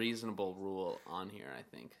most reasonable rule on here, I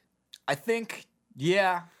think. I think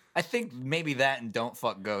maybe that and don't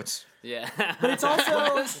fuck goats. Yeah. But it's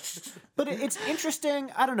also, it's interesting.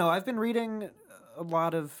 I don't know. I've been reading a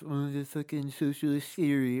lot of the fucking socialist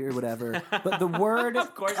theory or whatever. But the word,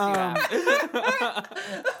 Of course you have.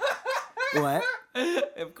 what?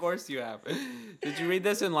 Of course you have. Did you read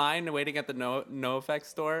this in line waiting at the No Effects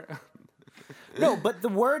store? No, but the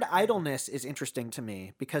word idleness is interesting to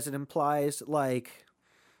me because it implies like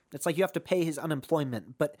it's like you have to pay his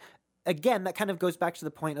unemployment. But again, that kind of goes back to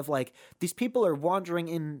the point of like these people are wandering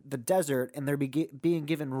in the desert and they're being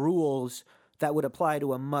given rules that would apply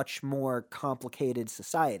to a much more complicated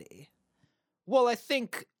society. Well, I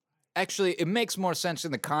think actually it makes more sense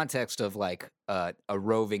in the context of like a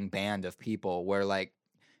roving band of people where like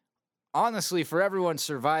honestly for everyone's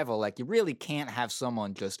survival, like you really can't have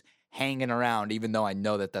someone just hanging around, even though I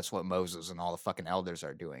know that that's what Moses and all the fucking elders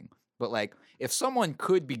are doing. But like if someone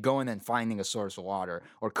could be going and finding a source of water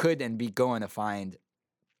or could and be going to find,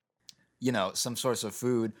 you know, some source of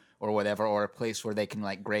food or whatever, or a place where they can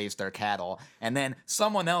like graze their cattle, and then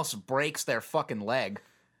someone else breaks their fucking leg,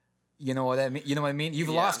 you know what I mean? You've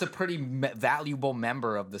lost a pretty valuable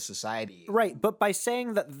member of the society. Right, but by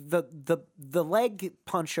saying that the leg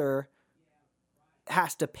puncher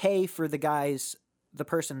has to pay for the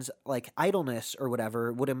person's like idleness or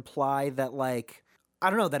whatever would imply that like I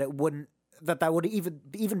don't know that it wouldn't that would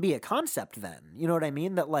even be a concept then. You know what I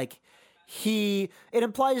mean? That like it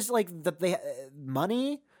implies like that they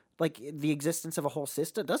money, like the existence of a whole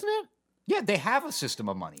system, doesn't it? Yeah, they have a system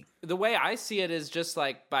of money. The way I see it is just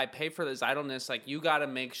like by pay for this idleness, like you got to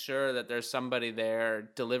make sure that there's somebody there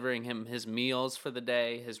delivering him his meals for the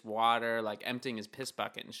day, his water, like emptying his piss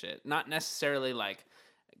bucket and shit. Not necessarily like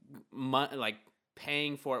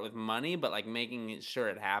paying for it with money, but like making sure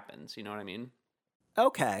it happens. You know what I mean?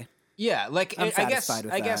 Okay. Yeah, like I'm I satisfied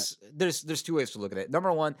with guess there's two ways to look at it.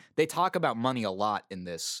 Number one, they talk about money a lot in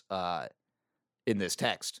this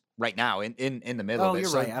text right now in the middle of it. You're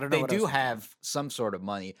So right. I don't know they what do else to have some sort of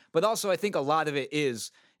money, but also I think a lot of it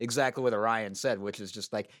is exactly what Orion said, which is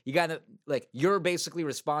just like you gotta like you're basically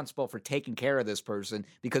responsible for taking care of this person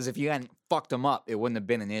because if you hadn't fucked them up, it wouldn't have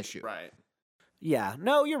been an issue. Right. Yeah.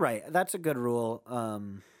 No, you're right. That's a good rule.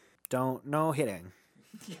 No hitting.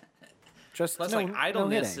 Just Plus, no, like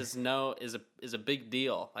idleness no is a big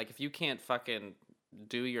deal. Like if you can't fucking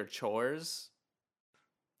do your chores,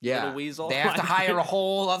 Yeah, little weasel. they have to hire a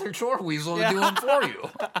whole other chore weasel to do them for you,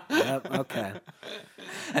 Yep, okay.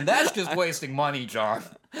 and that's just wasting money, John.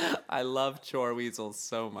 I love chore weasels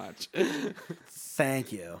so much.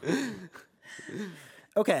 Thank you.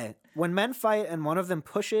 Okay, When men fight and one of them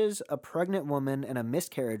pushes a pregnant woman and a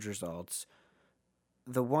miscarriage results,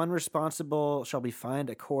 the one responsible shall be fined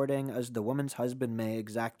according as the woman's husband may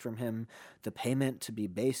exact from him the payment to be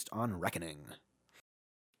based on reckoning.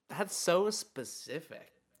 That's so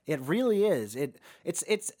specific. It really is.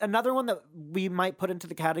 It's another one that we might put into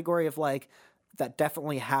the category of like that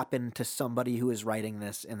definitely happened to somebody who is writing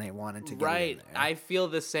this and they wanted to get it in there. I feel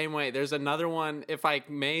the same way. There's another one. If I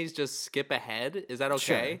may just skip ahead, is that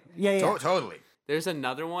okay? Sure. Yeah. Totally. There's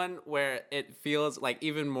another one where it feels like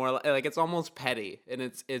even more like it's almost petty, and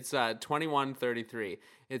it's 2133.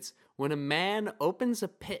 It's when a man opens a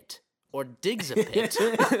pit or digs a pit.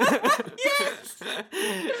 Yes!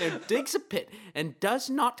 And digs a pit and does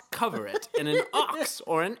not cover it, and an ox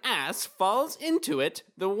or an ass falls into it,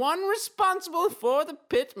 the one responsible for the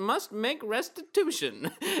pit must make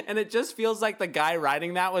restitution. And it just feels like the guy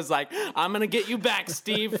writing that was like, I'm gonna get you back,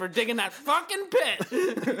 Steve, for digging that fucking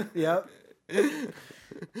pit. Yep.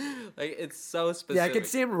 Like, it's so specific. Yeah, I could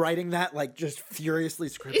see him writing that, like, just furiously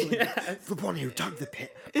scribbling. Yes. The one who dug the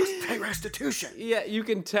pit must pay restitution. Yeah, you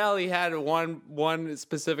can tell he had one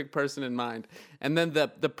specific person in mind. And then the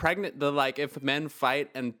pregnant, like, if men fight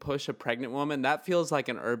and push a pregnant woman, that feels like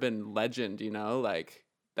an urban legend, you know? Like,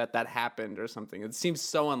 that happened or something. It seems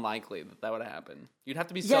so unlikely that would happen. You'd have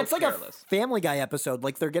to be so it's like careless. a Family Guy episode.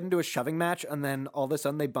 Like, they're getting into a shoving match, and then all of a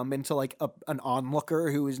sudden they bump into, like, an onlooker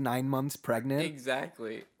who is 9 months pregnant.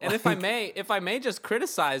 Exactly. And if I may just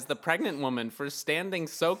criticize the pregnant woman for standing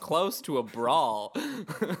so close to a brawl.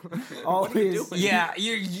 What are you doing? Yeah,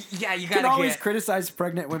 you can always criticize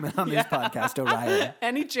pregnant women on this podcast, O'Reilly.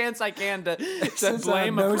 Any chance I can to Since,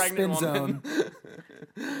 blame a no pregnant spin woman. zone.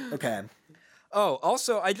 Okay. Oh,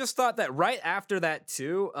 also, I just thought that right after that,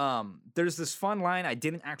 too, there's this fun line. I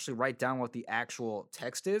didn't actually write down what the actual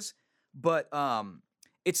text is, but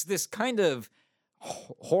it's this kind of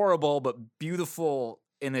horrible but beautiful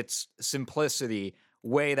in its simplicity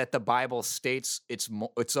way that the Bible states its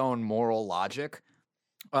own moral logic,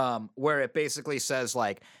 where it basically says,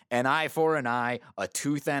 like, an eye for an eye, a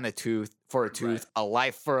tooth and a tooth for a tooth, a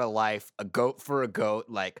life for a life, a goat for a goat,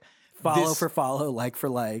 like... Follow for follow, like for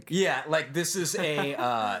like. Yeah, like this is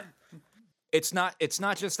a it's not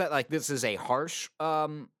just that like this is a harsh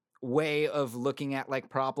way of looking at like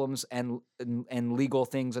problems and legal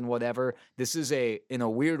things and whatever. This is in a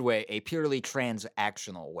weird way, a purely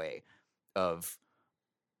transactional way of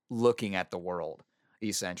looking at the world,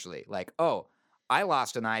 essentially. Like, oh, I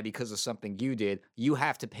lost an eye because of something you did. You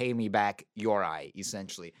have to pay me back your eye,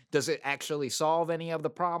 essentially. Does it actually solve any of the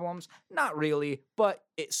problems? Not really, but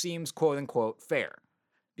it seems quote-unquote fair.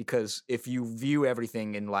 Because if you view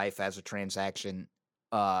everything in life as a transaction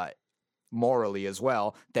morally as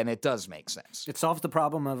well, then it does make sense. It solves the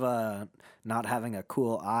problem of not having a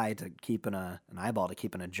cool eye to keep in an eyeball to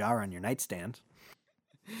keep in a jar on your nightstand.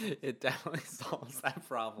 It definitely solves that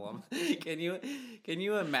problem. Can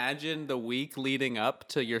you imagine the week leading up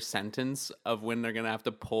to your sentence of when they're gonna have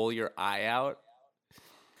to pull your eye out?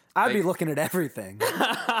 I'd be looking at everything.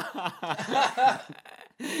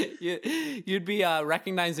 You'd be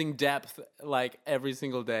recognizing depth like every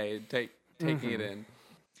single day, taking it in.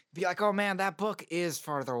 Be like, oh man, that book is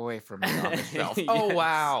farther away from me on the shelf. Oh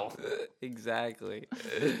wow. Exactly.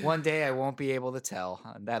 One day I won't be able to tell.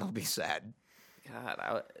 That'll be sad.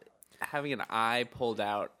 God, having an eye pulled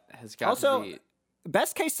out has got also, to be...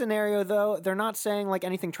 Best case scenario, though, they're not saying, like,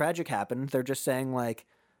 anything tragic happened. They're just saying, like,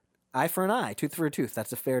 eye for an eye, tooth for a tooth.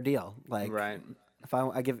 That's a fair deal. Like, right. If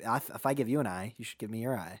I give you an eye, you should give me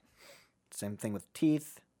your eye. Same thing with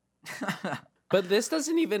teeth. But this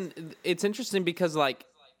doesn't even... It's interesting because, like,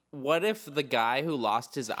 what if the guy who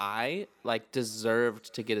lost his eye, like,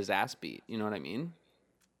 deserved to get his ass beat? You know what I mean?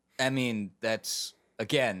 I mean, that's,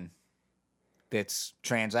 again... It's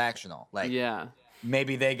transactional. Like, yeah,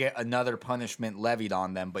 maybe they get another punishment levied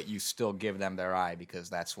on them, but you still give them their eye because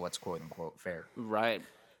that's what's quote unquote fair. Right.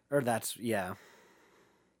 Or that's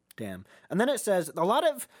Damn. And then it says a lot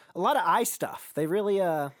of eye stuff. They really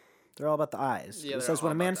they're all about the eyes. Yeah, it says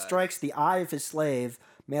when a man strikes the eye of his slave,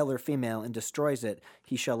 male or female, and destroys it,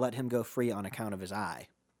 he shall let him go free on account of his eye.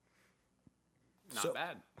 Not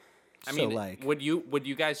bad. I mean, like, would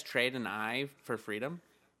you guys trade an eye for freedom?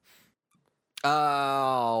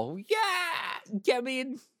 Oh, yeah. I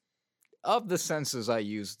mean, of the senses I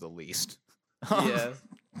use the least. Yeah.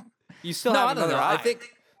 You still have another eye. I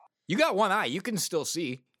think you got one eye. You can still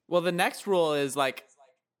see. Well, the next rule is, like,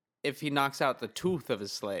 if he knocks out the tooth of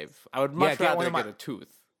his slave. I would much rather get a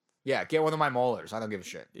tooth. Yeah, get one of my molars. I don't give a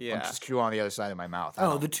shit. Yeah. I'll just chew on the other side of my mouth. I Oh,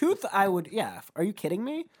 don't- the tooth, I would, yeah. Are you kidding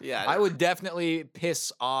me? Yeah, I would definitely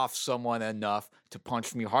piss off someone enough to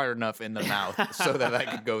punch me hard enough in the mouth so that I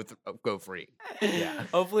could go free. Yeah.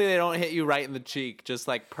 Hopefully they don't hit you right in the cheek, just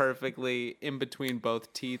like perfectly in between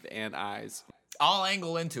both teeth and eyes. I'll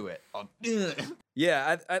angle into it.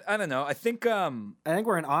 Yeah, I don't know. I think I think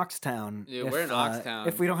we're in Oxtown. Yeah, we're in Oxtown.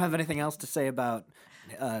 If we don't have anything else to say about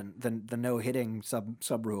the no hitting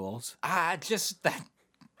sub rules. just that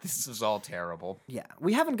this is all terrible. Yeah,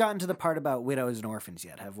 we haven't gotten to the part about widows and orphans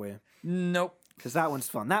yet, have we? Nope. Because that one's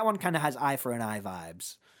fun. That one kind of has eye for an eye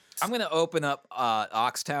vibes. I'm going to open up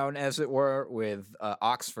Oxtown, as it were, with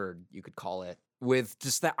Oxford, you could call it. With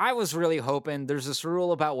just that, I was really hoping there's this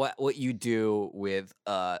rule about what you do with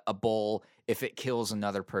a bull if it kills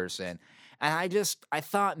another person. And I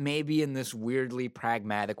thought maybe in this weirdly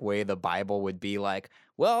pragmatic way, the Bible would be like,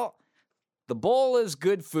 well, the bull is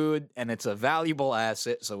good food and it's a valuable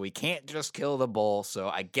asset, so we can't just kill the bull, so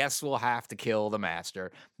I guess we'll have to kill the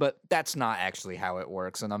master. But that's not actually how it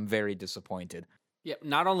works, and I'm very disappointed. Yeah,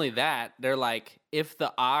 not only that, they're like, if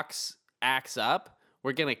the ox acts up,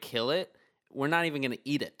 we're going to kill it. We're not even going to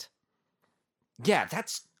eat it. Yeah,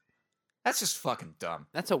 that's just fucking dumb.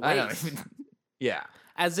 That's a I don't waste. even, yeah.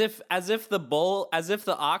 As if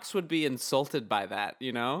the ox would be insulted by that,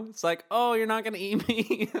 you know? It's like, oh, you're not gonna eat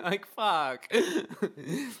me. Like, fuck.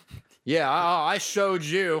 Yeah, I showed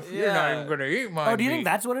you. You're not Yeah. even gonna eat my Oh, do you meat. think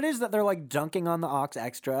that's what it is? That they're like dunking on the ox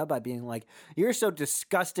extra by being like, "You're so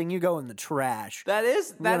disgusting. You go in the trash."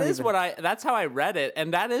 That's don't even- that's how I read it,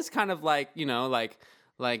 and that is kind of like, you know, like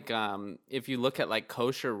if you look at like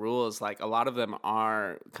kosher rules, like a lot of them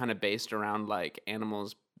are kind of based around like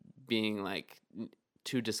animals being like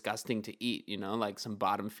too disgusting to eat, you know, like some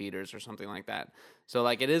bottom feeders or something like that. So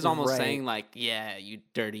like it is almost Right. saying like, yeah, you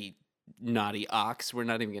dirty naughty ox, we're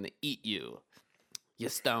not even gonna eat you. You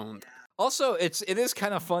stoned. Also, it is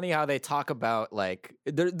kind of funny how they talk about like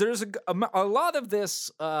there's a lot of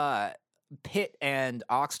this pit and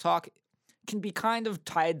ox talk can be kind of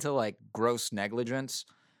tied to like gross negligence,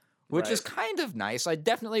 which is Right. kind of nice. I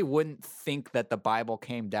definitely wouldn't think that the Bible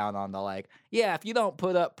came down on the like, yeah, if you don't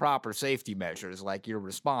put up proper safety measures, like you're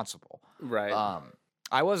responsible. Right.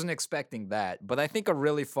 I wasn't expecting that, but I think a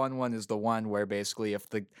really fun one is the one where basically if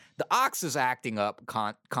the ox is acting up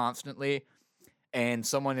constantly and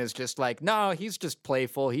someone is just like, no, he's just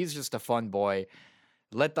playful, he's just a fun boy,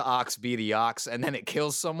 let the ox be the ox, and then it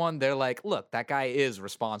kills someone, they're like, look, that guy is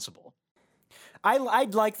responsible.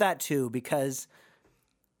 I'd like that too because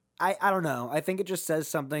I don't know. I think it just says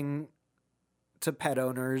something to pet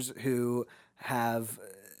owners who have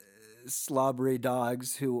slobbery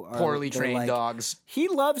dogs who are Poorly they're trained like, dogs. He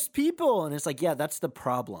loves people, and it's like, yeah, that's the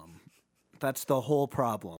problem. That's the whole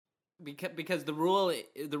problem. Because the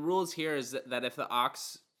rules here is that if the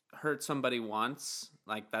ox hurts somebody once,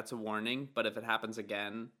 like that's a warning, but if it happens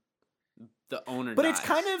again, the owner But dies. it's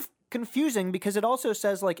kind of confusing because it also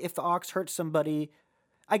says like if the ox hurts somebody,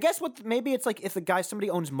 I guess maybe it's like if somebody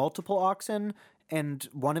owns multiple oxen and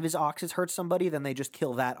one of his oxes hurts somebody, then they just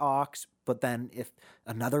kill that ox. But then if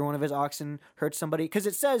another one of his oxen hurts somebody, because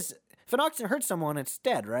it says if an oxen hurts someone, it's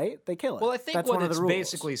dead, right? They kill it. Well, I think That's what one of it's the rules.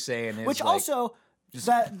 basically saying is Which like, also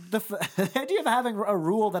that the idea of having a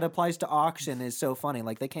rule that applies to oxen is so funny.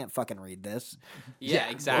 Like they can't fucking read this. yeah,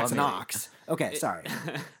 exactly. It's an ox. Okay, sorry.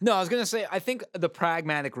 No, I was gonna say I think the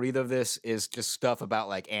pragmatic read of this is just stuff about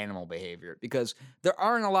like animal behavior because there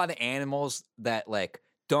aren't a lot of animals that like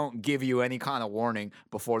don't give you any kind of warning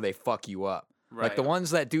before they fuck you up. Like the Right.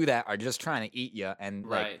 ones that do that are just trying to eat you, and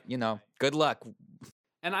like Right. you know, good luck.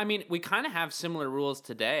 And I mean, we kind of have similar rules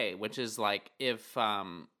today, which is like if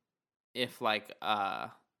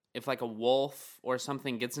like a wolf or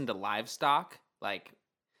something gets into livestock, like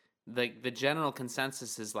the general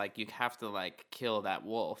consensus is like you have to like kill that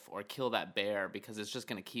wolf or kill that bear because it's just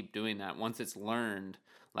going to keep doing that once it's learned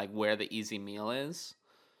like where the easy meal is.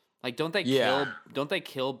 Like don't they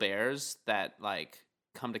kill bears that like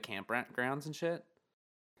come to campgrounds and shit?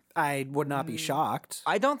 I would not be shocked.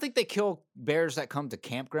 I don't think they kill bears that come to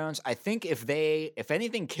campgrounds. I think if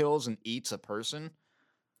anything kills and eats a person,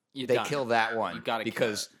 You they done. kill that one. You gotta kill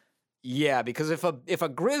because it. yeah, because if a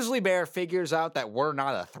grizzly bear figures out that we're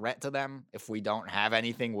not a threat to them, if we don't have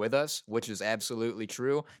anything with us, which is absolutely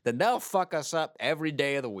true, then they'll fuck us up every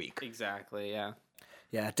day of the week. Exactly, yeah.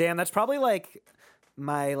 Yeah, Dan, that's probably like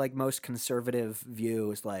my like most conservative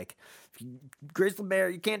view is like grizzly bear.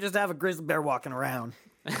 You can't just have a grizzly bear walking around.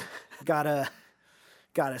 gotta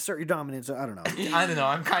assert your dominance. I don't know. I don't know.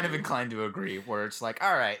 I'm kind of inclined to agree. Where it's like,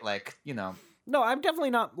 all right, like you know, No, I'm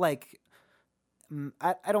definitely not like.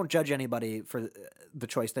 I don't judge anybody for the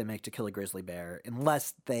choice they make to kill a grizzly bear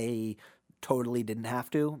unless they totally didn't have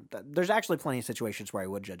to. There's actually plenty of situations where I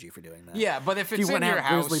would judge you for doing that. Yeah, but if it's you in went your out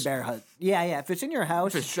house, grizzly bear hunt. Yeah, if it's in your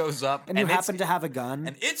house, if it shows up and you it's- happen to have a gun,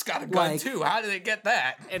 and it's got a gun like- too. How did it get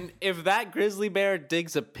that? And if that grizzly bear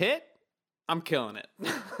digs a pit, I'm killing it.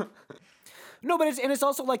 no, but it's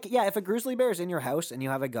also like, yeah, if a grizzly bear is in your house and you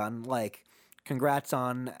have a gun, like, congrats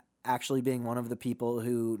on actually being one of the people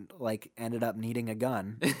who like ended up needing a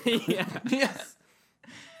gun. Yeah.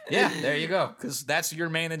 Yeah, there you go. Because that's your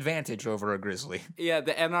main advantage over a grizzly. Yeah,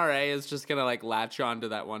 the NRA is just gonna like latch on to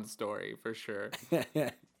that one story for sure.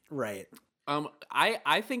 Right.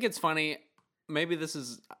 I think it's funny. Maybe this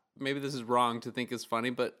is wrong to think it's funny,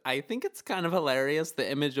 but I think it's kind of hilarious, the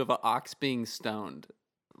image of an ox being stoned.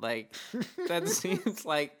 Like, that seems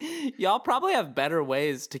like y'all probably have better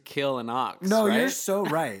ways to kill an ox. No, right? you're so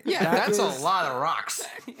right. Yeah, That that's is a lot of rocks.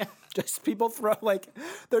 Just people throw like,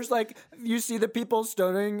 there's like, you see the people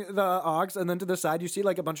stoning the ox, and then to the side you see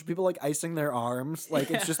like a bunch of people like icing their arms. Like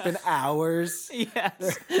it's just been hours.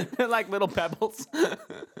 Yes, they're like little pebbles.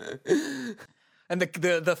 And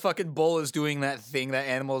the fucking bull is doing that thing that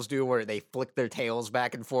animals do where they flick their tails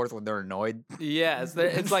back and forth when they're annoyed. Yes,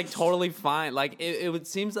 it's like totally fine. Like it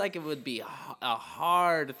seems like it would be a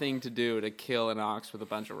hard thing to do to kill an ox with a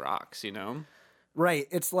bunch of rocks, you know? Right.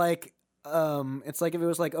 It's like if it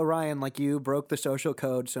was like, Orion, like you broke the social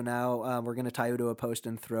code, so now we're gonna tie you to a post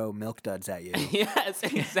and throw milk duds at you. Yes,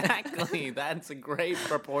 exactly. That's a great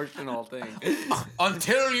proportional thing.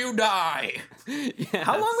 Until you die. Yes.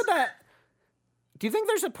 How long would that? Do you think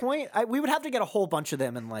there's a point? We would have to get a whole bunch of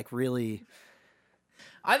them and like really.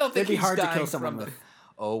 I don't think It'd be he's hard to dying kill someone from with.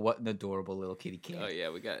 Oh, what an adorable little kitty cat. Oh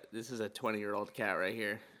yeah, this is a 20-year-old cat right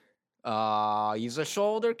here. He's a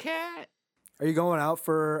shoulder cat. Are you going out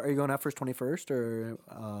for his 21st or?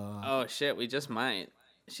 Oh shit, we just might.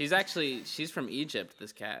 She's from Egypt,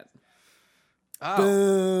 this cat.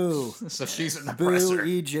 Boo! So she's an Boo, oppressor.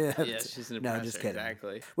 Egypt. Yeah, she's an oppressor. No, just kidding.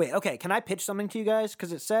 Exactly. Wait, okay. Can I pitch something to you guys?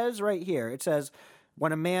 Because it says right here, it says,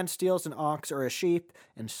 when a man steals an ox or a sheep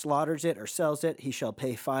and slaughters it or sells it, he shall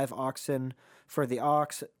pay 5 oxen for the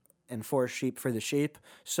ox and 4 sheep for the sheep.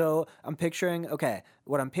 So I'm picturing, okay,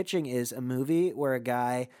 what I'm pitching is a movie where a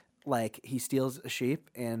guy, like, he steals a sheep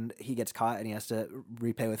and he gets caught and he has to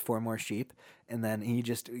repay with 4 more sheep. And then he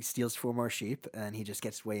steals 4 more sheep and he just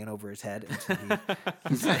gets way in over his head.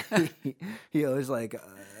 Until he owes like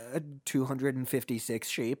 256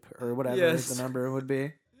 sheep or whatever Yes. the number would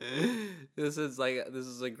be. This is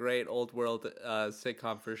a great old world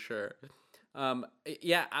sitcom for sure. Well,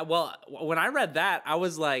 when I read that, I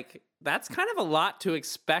was like, that's kind of a lot to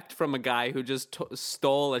expect from a guy who just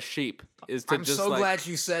stole a sheep. I'm so glad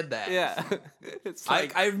you said that. Yeah, it's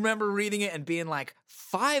like I remember reading it and being like,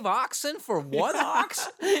 5 oxen for one ox?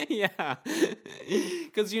 yeah,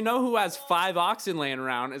 because you know who has 5 oxen laying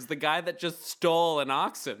around is the guy that just stole an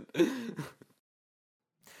oxen.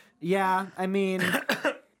 Yeah, I mean,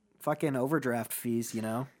 fucking overdraft fees, you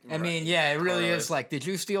know? I mean, yeah, it really is like, did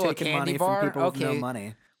you steal Taking a candy money bar? from people with Okay. no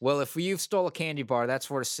money. Well, if you stole a candy bar, that's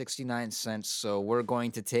worth 69 cents, so we're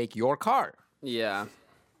going to take your car. Yeah,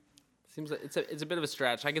 seems like it's a bit of a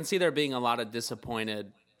stretch. I can see there being a lot of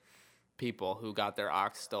disappointed people who got their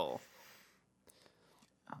ox stole.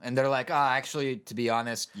 And they're like, actually, to be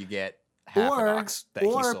honest, you get half an ox that he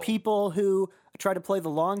or sold. people who try to play the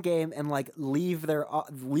long game and like leave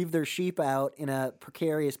their sheep out in a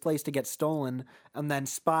precarious place to get stolen, and then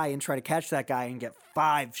spy and try to catch that guy and get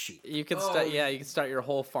 5 sheep. You could you could start your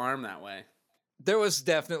whole farm that way. There was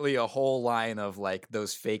definitely a whole line of like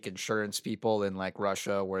those fake insurance people in like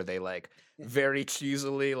Russia where they like very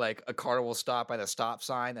cheesily, like a car will stop at a stop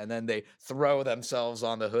sign and then they throw themselves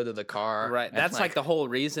on the hood of the car. Right. and, That's like the whole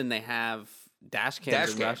reason they have dash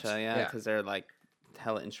cams in cams, Russia. Yeah, yeah. because they're like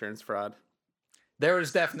hella insurance fraud. There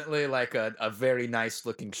was definitely like a very nice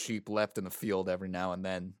looking sheep left in the field every now and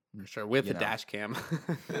then. For sure, with You the know. dash cam.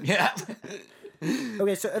 Yeah.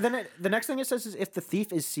 Okay, so then the next thing it says is if the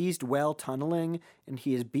thief is seized while tunneling and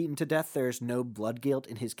he is beaten to death, there's no blood guilt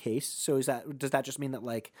in his case. So does that just mean that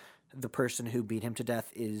like the person who beat him to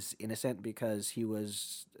death is innocent because he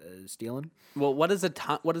was stealing? Well, what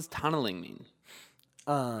does tunneling mean?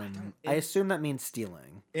 I assume that means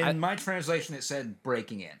stealing. In my translation, it said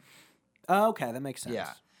breaking in. Oh, okay, that makes sense. Yeah.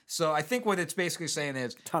 So I think what it's basically saying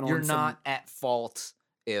is Tunneling you're some- not at fault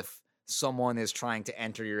if someone is trying to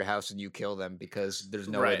enter your house and you kill them because there's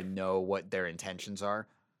no way to Right. know what their intentions are.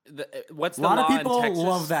 What's A the lot of law people in Texas?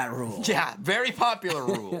 love that rule. Yeah, very popular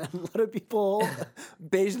rule. A lot of people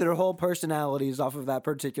base their whole personalities off of that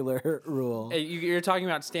particular rule. Hey, you're talking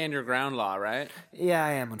about stand your ground law, right? Yeah,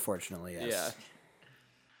 I am, unfortunately, yes. Yeah.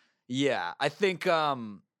 Yeah, I think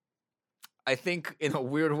in a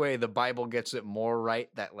weird way the Bible gets it more right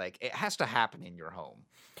that like it has to happen in your home.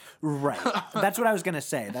 Right. That's what I was gonna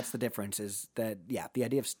say. That's the difference. Is that the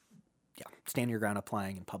idea of stand your ground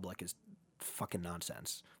applying in public is fucking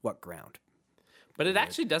nonsense. What ground? But it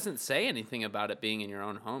actually doesn't say anything about it being in your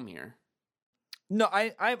own home here. No,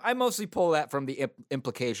 I mostly pull that from the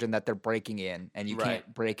implication that they're breaking in, and you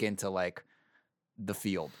can't break into like the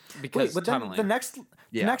field because but then tunneling.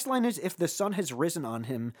 the next line is, if the sun has risen on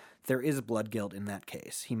him, there is blood guilt in that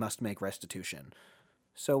case. He must make restitution.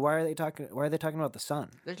 So why are they talking about the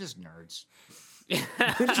sun? They're just nerds.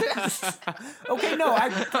 Okay, no,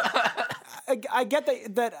 I get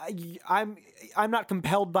that I'm not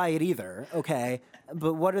compelled by it either. Okay,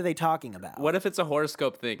 but what are they talking about? What if it's a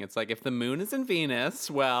horoscope thing? It's like if the moon is in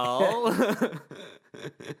Venus, well,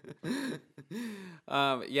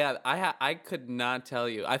 I could not tell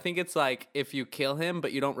you. I think it's like if you kill him,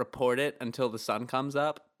 but you don't report it until the sun comes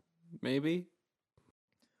up, maybe.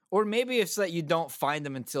 Or maybe it's that you don't find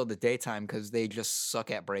them until the daytime because they just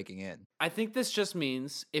suck at breaking in. I think this just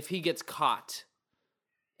means if he gets caught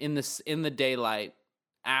in the daylight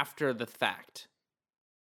after the fact.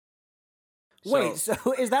 Wait, so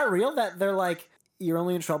is that real? That they're like, you're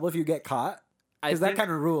only in trouble if you get caught? Because that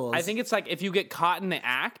kind of rules. I think it's like if you get caught in the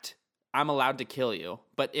act, I'm allowed to kill you.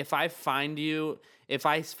 But if I find you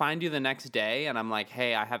the next day and I'm like,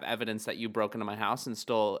 hey, I have evidence that you broke into my house and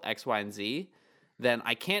stole X, Y, and Z, then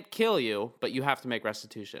I can't kill you, but you have to make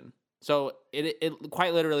restitution. So it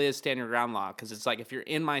quite literally is stand your ground law, because it's like if you're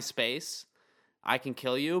in my space, I can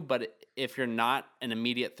kill you, but if you're not an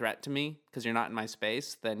immediate threat to me because you're not in my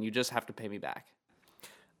space, then you just have to pay me back.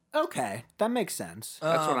 Okay, that makes sense.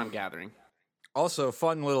 That's what I'm gathering. Also,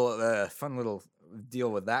 fun little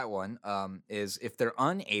deal with that one is if they're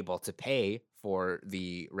unable to pay for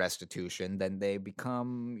the restitution, then they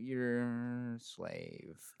become your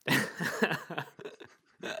slave.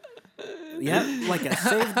 Yeah, like a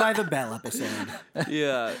Saved by the Bell episode.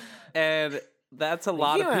 Yeah, and that's a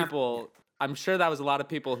lot of people. I'm sure that was a lot of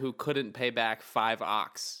people who couldn't pay back 5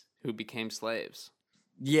 ox who became slaves.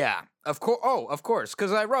 Yeah, of course. Oh, of course,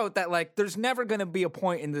 because I wrote that like there's never going to be a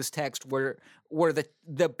point in this text where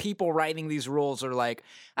the people writing these rules are like,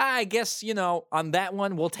 I guess, on that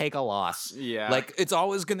one we'll take a loss. Yeah, like it's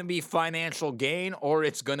always going to be financial gain or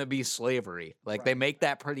it's going to be slavery. Like they make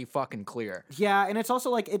that pretty fucking clear. Yeah, and it's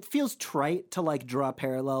also like it feels trite to like draw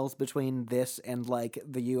parallels between this and like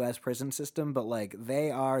the U.S. prison system, but like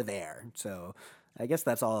they are there. So I guess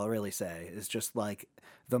that's all I'll really say is just like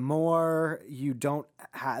the more you don't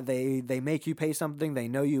they make you pay something they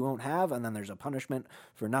know you won't have, and then there's a punishment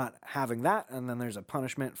for not having that, and then there's a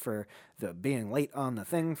punishment for the being late on the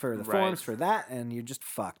thing for the forms for that, and you're just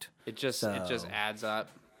fucked. It just adds up.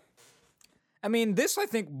 I mean, this I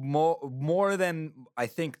think more than I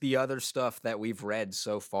think the other stuff that we've read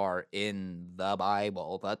so far in the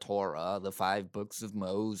Bible, the Torah, the 5 books of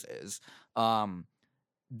Moses.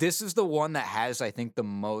 This is the one that has, I think, the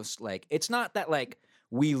most, like, it's not that, like,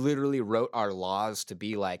 we literally wrote our laws to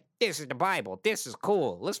be like, this is the Bible, this is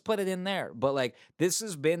cool, let's put it in there. But, like, this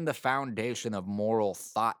has been the foundation of moral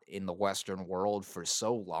thought in the Western world for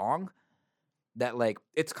so long that, like,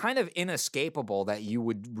 it's kind of inescapable that you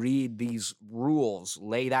would read these rules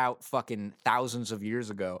laid out fucking thousands of years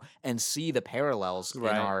ago and see the parallels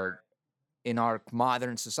in our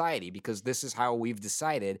modern society, because this is how we've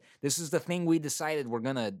decided. This is the thing we decided we're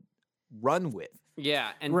gonna run with. Yeah,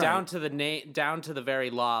 and down to the very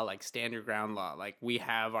law, like stand your ground law. Like we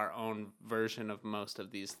have our own version of most of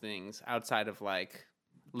these things outside of like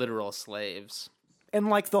literal slaves. And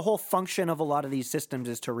like the whole function of a lot of these systems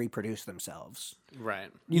is to reproduce themselves. Right.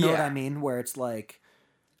 You know what I mean? Where it's like,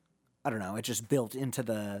 I don't know, it's just built into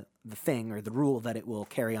the thing or the rule that it will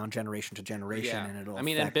carry on generation to generation, and it'll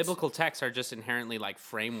and biblical texts are just inherently like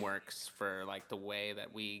frameworks for like the way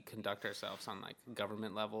that we conduct ourselves on like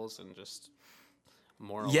government levels and just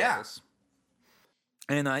moral levels.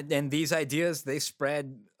 And these ideas, they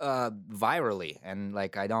spread virally, and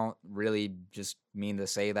like I don't really just mean to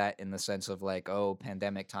say that in the sense of like, oh,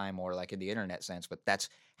 pandemic time or like in the internet sense, but that's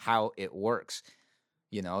how it works.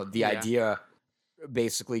 The idea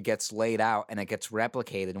basically gets laid out and it gets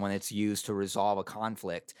replicated when it's used to resolve a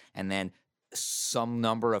conflict, and then some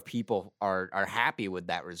number of people are happy with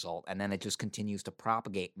that result, and then it just continues to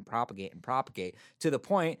propagate and propagate and propagate to the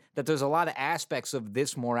point that there's a lot of aspects of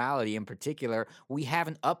this morality in particular we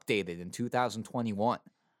haven't updated in 2021.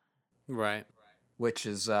 Right. Which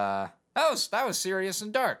is that was serious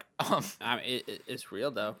and dark. I mean, it's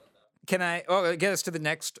real though. Can I get us to the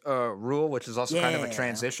next rule, which is also kind of a Yeah.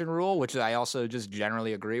 transition rule, which I also just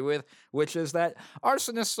generally agree with, which is that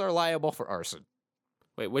arsonists are liable for arson.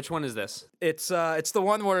 Wait, which one is this? It's the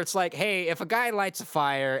one where it's like, hey, if a guy lights a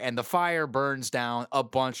fire and the fire burns down a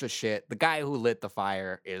bunch of shit, the guy who lit the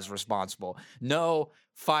fire is responsible. No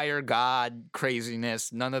fire god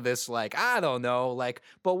craziness, none of this like, I don't know, like,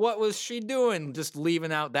 but what was she doing just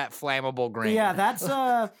leaving out that flammable grain? Yeah,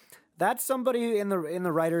 that's somebody in the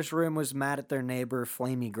writer's room was mad at their neighbor,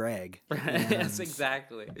 Flamey Greg. Yes,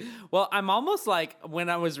 exactly. Well, I'm almost like, when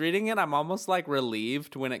I was reading it, I'm almost like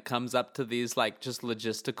relieved when it comes up to these like just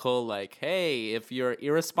logistical, like, hey, if you're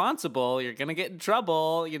irresponsible, you're gonna get in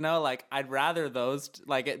trouble. You know, like I'd rather those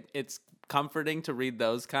like it's comforting to read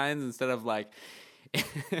those kinds instead of like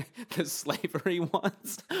the slavery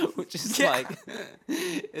ones, which is like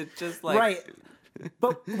it's just like Right.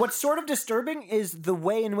 But what's sort of disturbing is the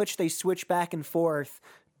way in which they switch back and forth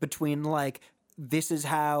between like, this is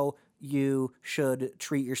how you should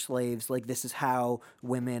treat your slaves, like this is how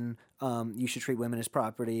women, you should treat women as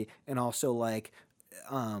property, and also like,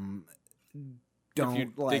 don't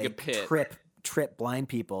dig a like pit. trip blind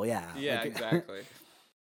people. Yeah. Yeah, Like, exactly.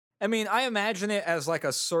 I mean, I imagine it as like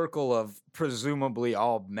a circle of presumably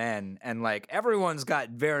all men, and like everyone's got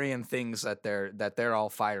varying things that they're all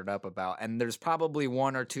fired up about, and there's probably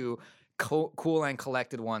one or two cool and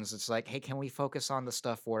collected ones. It's like, hey, can we focus on the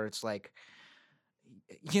stuff where it's like,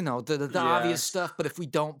 you know, the obvious stuff, but if we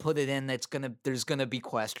don't put it in, there's gonna be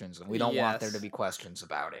questions, and we don't want there to Yes. be questions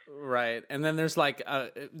about it. Right. And then there's like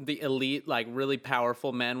the elite, like really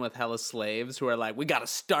powerful men with hella slaves who are like, we got to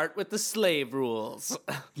start with the slave rules.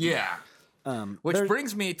 Yeah. Which there's-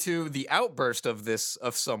 brings me to the outburst of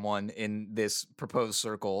someone in this proposed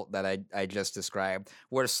circle that I just described,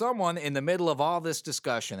 where someone in the middle of all this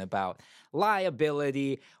discussion about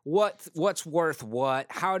liability, what's worth what,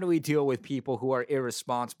 how do we deal with people who are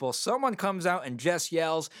irresponsible, someone comes out and just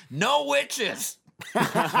yells, "No witches!"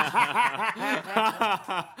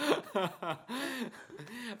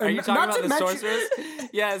 Are you Not talking about to the mention- sorceress?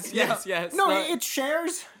 Yes. No, it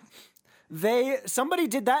shares. Somebody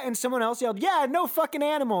did that, and someone else yelled, "Yeah, no fucking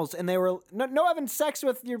animals!" And they were no having sex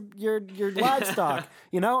with your livestock,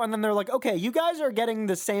 you know. And then they're like, "Okay, you guys are getting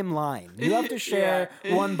the same line. You have to share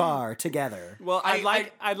one bar together." Well,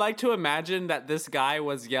 I'd like to imagine that this guy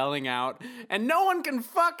was yelling out, and no one can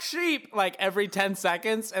fuck sheep, like every 10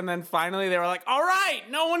 seconds, and then finally they were like, all right,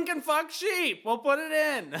 no one can fuck sheep. We'll put it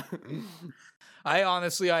in. I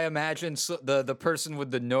imagine the person with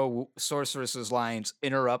the no sorceresses lines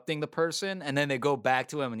interrupting the person, and then they go back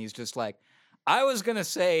to him, and he's just like, I was gonna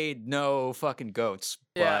say no fucking goats,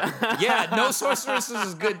 but yeah, no sorceresses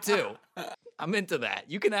is good too. I'm into that.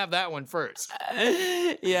 You can have that one first.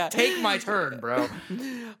 Yeah. Take my turn, bro.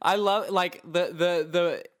 I love like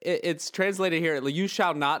it's translated here. You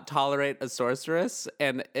shall not tolerate a sorceress,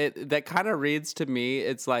 and that kind of reads to me.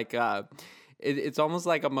 It's like it's almost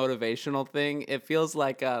like a motivational thing. It feels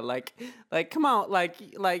like come on, like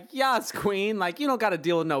yes, queen. Like you don't got to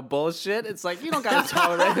deal with no bullshit. It's like you don't got to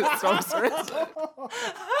tolerate a sorceress.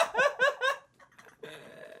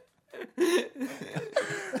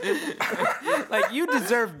 Like you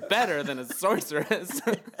deserve better than a sorceress.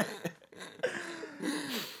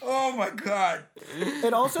 Oh my god.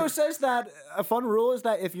 It also says that a fun rule is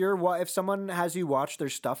that if someone has you watch their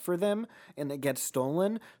stuff for them and it gets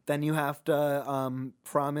stolen, then you have to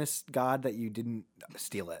promise God that you didn't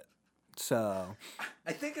steal it. So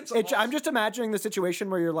I think I'm just imagining the situation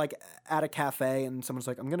where you're like at a cafe and someone's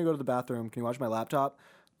like, "I'm gonna go to the bathroom. Can you watch my laptop?"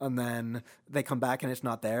 And then they come back and it's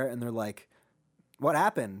not there, and they're like, "What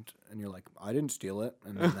happened?" And you're like, "I didn't steal it,"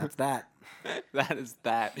 and then that's that. That is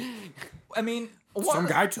that. I mean, Some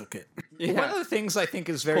guy took it. one of the things I think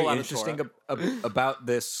is very Pull out a interesting about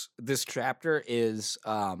this chapter is,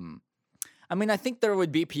 I mean, I think there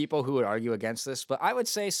would be people who would argue against this, but I would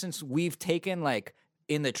say since we've taken like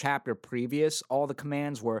in the chapter previous, all the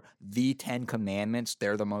commands were the 10 commandments.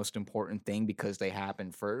 They're the most important thing because they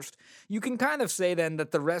happen first. You can kind of say then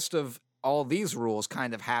that the rest of all these rules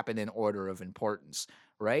kind of happen in order of importance,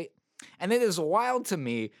 right? And it is wild to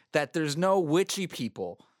me that there's no witchy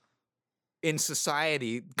people in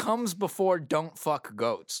society comes before don't fuck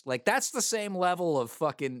goats. Like that's the same level of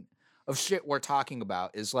fucking of shit we're talking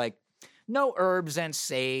about is like no herbs and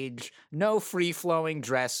sage, no free-flowing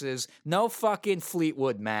dresses, no fucking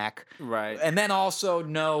Fleetwood Mac. Right. And then also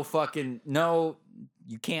no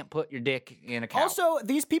you can't put your dick in a cow. Also,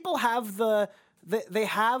 these people have they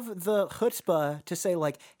have the chutzpah to say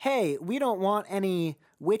like, "Hey, we don't want any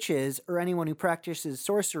witches or anyone who practices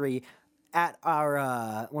sorcery at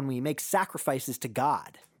our when we make sacrifices to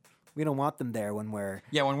God." We don't want them there when we're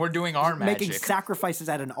Yeah, when we're doing our making magic. sacrifices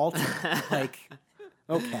at an altar. Like,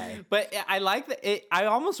 okay. But I like that. I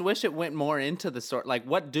almost wish it went more into the sort. Like,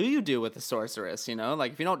 what do you do with a sorceress? You know,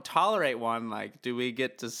 like if you don't tolerate one, like, do we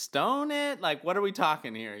get to stone it? Like, what are we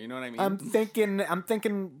talking here? You know what I mean? I'm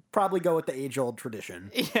thinking probably go with the age-old tradition.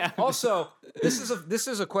 yeah. Also, this is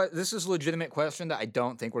a legitimate question that I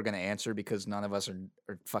don't think we're gonna answer because none of us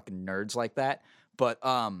are fucking nerds like that. But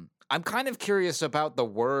I'm kind of curious about the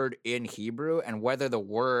word in Hebrew and whether the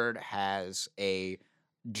word has a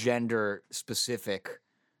gender specific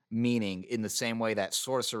meaning in the same way that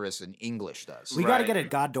sorceress in English does. We got to Right. get a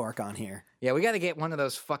god dork on here. Yeah, we got to get one of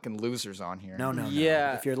those fucking losers on here. No.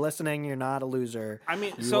 Yeah. If you're listening, you're not a loser. I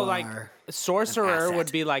mean, You so like are sorcerer asset.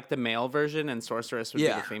 would be like the male version, and sorceress would be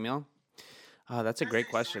Yeah. the female. Oh, that's a great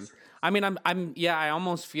question. I mean, I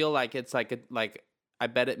almost feel like it's like I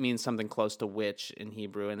bet it means something close to witch in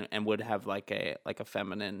Hebrew, and would have like a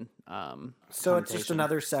feminine. So it's just connotation.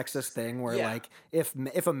 another sexist thing where, Yeah. like,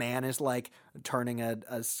 if a man is like turning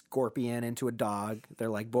a scorpion into a dog, they're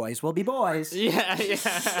like, boys will be boys. Yeah,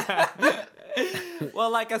 yeah.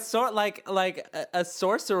 Well, like a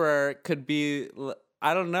sorcerer could be.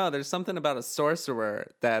 I don't know. There's something about a sorcerer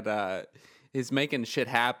that is making shit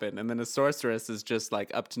happen, and then a sorceress is just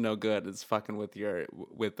like up to no good. It's fucking with your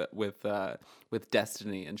with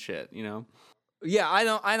destiny and shit. You know. Yeah,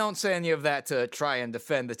 I don't say any of that to try and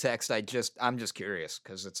defend the text. I'm just curious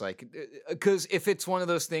because it's like because if it's one of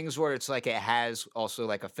those things where it's like it has also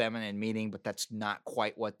like a feminine meaning, but that's not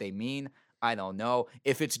quite what they mean. I don't know.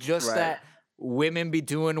 If it's just Right. that women be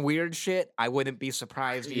doing weird shit, I wouldn't be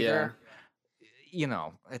surprised either. You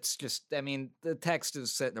know, it's just I mean, the text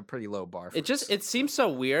is setting a pretty low bar for It seems so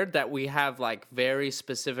weird that we have like very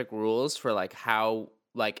specific rules for like how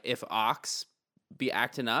like if ox be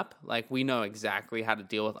acting up, like we know exactly how to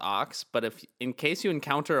deal with ox, but if in case you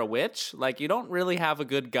encounter a witch, like you don't really have a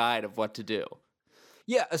good guide of what to do.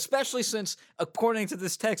 Yeah, especially since according to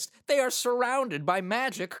this text, they are surrounded by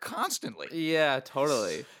magic constantly. Yeah,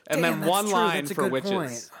 totally. And Damn, then that's one true. line That's a for good witches.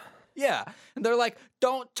 point. Yeah, and they're like,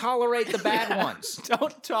 don't tolerate the bad ones.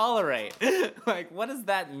 Don't tolerate. Like, what does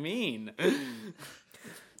that mean? Wait,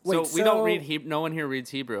 so we don't so- read Hebrew. No one here reads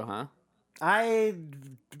Hebrew, huh? I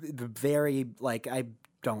very like I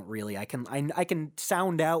don't really. I can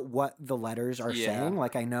sound out what the letters are Yeah. saying.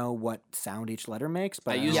 Like I know what sound each letter makes,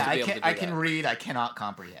 but I I used don't- to be able to do I can that. read, I cannot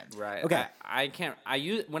comprehend. Right. Okay. I can't. I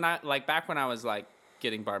use when I like back when I was like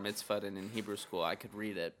getting bar mitzvahed and in Hebrew school, I could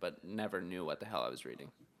read it, but never knew what the hell I was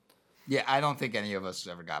reading. Yeah, I don't think any of us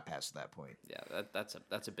ever got past that point. Yeah,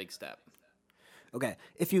 that's a big step. Okay.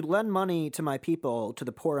 If you lend money to my people, to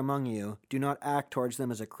the poor among you, do not act towards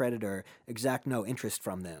them as a creditor, exact no interest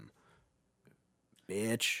from them.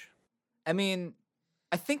 Bitch. I mean,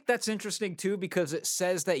 I think that's interesting too because it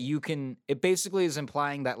says that you can, it basically is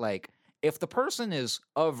implying that, like, if the person is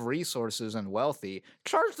of resources and wealthy,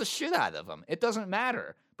 charge the shit out of them. It doesn't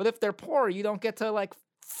matter. But if they're poor, you don't get to, like,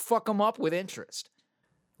 fuck them up with interest,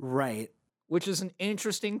 Right. which is an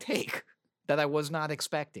interesting take that I was not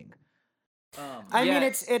expecting. I mean,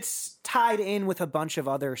 Yeah. it's tied in with a bunch of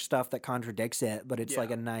other stuff that contradicts it, but it's like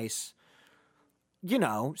Yeah. a nice, you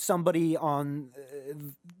know, somebody on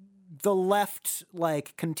the left,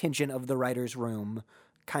 like, contingent of the writer's room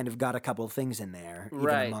kind of got a couple things in there,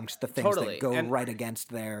 Right. even amongst the things Totally. that go And- right against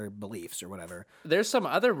their beliefs or whatever. There's some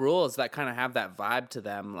other rules that kind of have that vibe to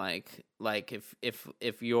them, like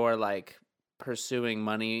if you're like pursuing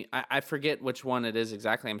money, I forget which one it is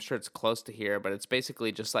exactly. I'm sure it's close to here, but it's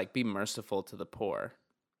basically just like be merciful to the poor.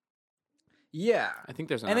 Yeah. I think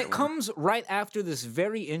there's And another it one. comes right after this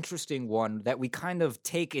very interesting one that we kind of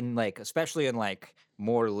take in, like, especially in like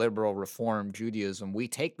more liberal reform Judaism, we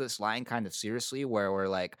take this line kind of seriously where we're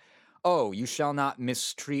like, oh, you shall not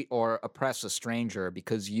mistreat or oppress a stranger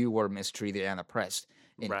because you were mistreated and oppressed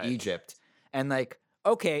in Right. Egypt. And like,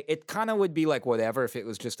 okay, it kind of would be like whatever if it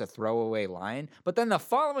was just a throwaway line. But then the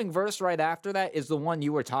following verse right after that is the one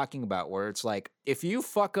you were talking about where it's like, if you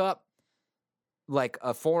fuck up like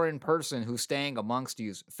a foreign person who's staying amongst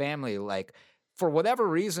you's family, like for whatever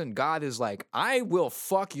reason, God is like, I will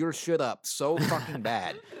fuck your shit up so fucking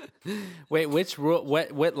bad. Wait, which rule?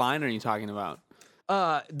 What line are you talking about?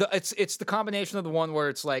 It's the combination of the one where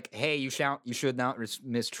it's like, hey, you should not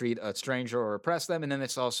mistreat a stranger or oppress them, and then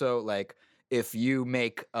it's also like, if you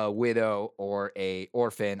make a widow or a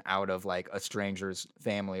orphan out of like a stranger's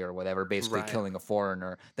family or whatever, basically Right. killing a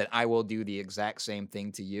foreigner, that I will do the exact same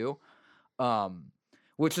thing to you.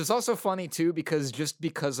 Which is also funny too, because just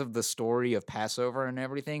because of the story of Passover and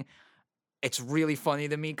everything, it's really funny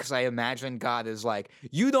to me because I imagine God is like,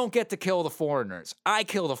 you don't get to kill the foreigners. I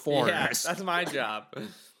kill the Yeah, foreigners. that's my job.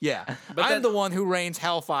 Yeah. But I'm then- the one who rains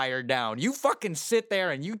hellfire down. You fucking sit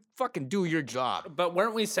there and you fucking do your job. But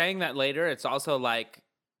weren't we saying that later? It's also like,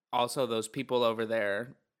 also those people over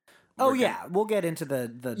there. Oh were yeah, we'll get into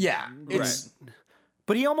the Yeah. It's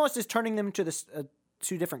But he almost is turning them to this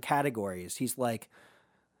two different categories. He's like,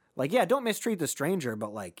 yeah, don't mistreat the stranger,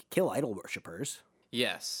 but like kill idol worshippers.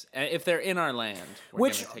 Yes, and if they're in our land, we're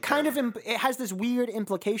Which gonna take kind care of it has this weird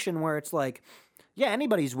implication where it's like, yeah,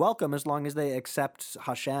 anybody's welcome as long as they accept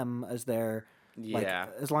Hashem as their like, Yeah.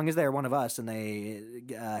 as long as they're one of us and they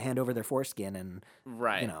hand over their foreskin and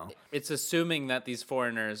right. you know. It's assuming that these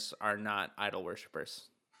foreigners are not idol worshippers.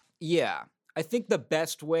 Yeah. I think the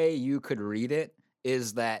best way you could read it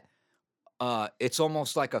is that it's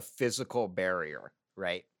almost like a physical barrier,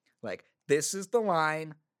 right? Like, this is the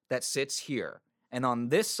line that sits here. And on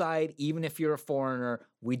this side, even if you're a foreigner,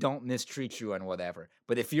 we don't mistreat you and whatever.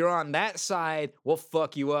 But if you're on that side, we'll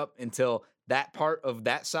fuck you up until that part of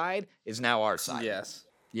that side is now our side. Yes.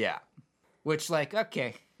 Yeah. Which, like,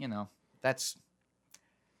 okay, you know, that's.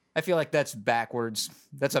 I feel like that's backwards.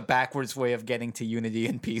 That's a backwards way of getting to unity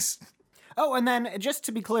and peace. Oh, and then just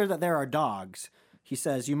to be clear that there are dogs. He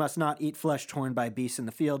says, "You must not eat flesh torn by beasts in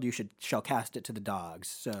the field. You shall cast it to the dogs."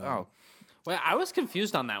 So, Oh. Well, I was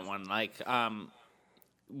confused on that one. Like,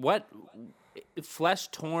 what flesh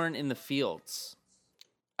torn in the fields?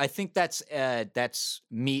 I think that's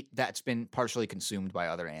meat that's been partially consumed by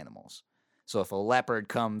other animals. So if a leopard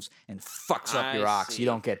comes and fucks up your I ox, see. you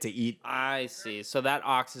don't get to eat. I see. So that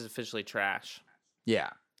ox is officially trash. Yeah.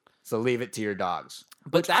 So leave it to your dogs.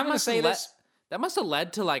 But Which I'm gonna say this. That must have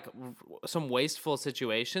led to like some wasteful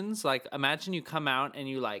situations. Like, imagine you come out and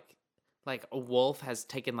you like a wolf has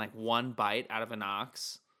taken like one bite out of an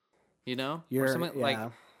ox, you know, or something like.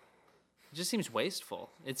 It just seems wasteful.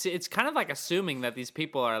 It's kind of like assuming that these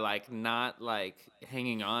people are like not like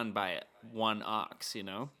hanging on by one ox, you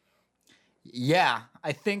know. Yeah,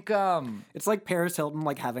 I think it's like Paris Hilton,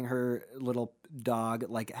 like having her little dog,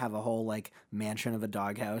 like have a whole like mansion of a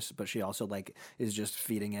doghouse, but she also like is just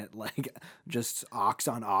feeding it like just ox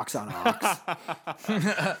on ox on ox.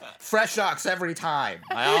 fresh ox every time.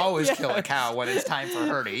 I always kill a cow when it's time for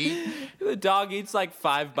her to eat. The dog eats like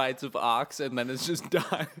 5 bites of ox and then it's just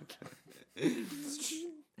done.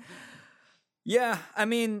 Yeah, I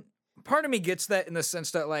mean, part of me gets that in the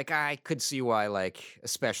sense that, like, I could see why, like,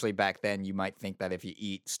 especially back then, you might think that if you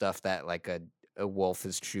eat stuff that, like, a wolf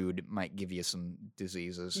has chewed, it might give you some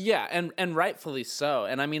diseases. Yeah, and rightfully so.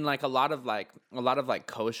 And I mean, like a lot of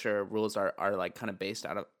kosher rules are like kind of based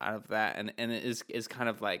out of that, and it is kind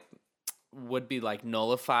of like would be like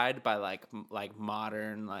nullified by like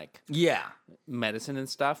modern like Yeah. medicine and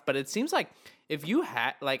stuff. But it seems like if you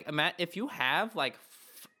have like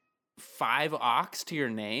 5 ox to your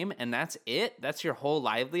name and that's it, that's your whole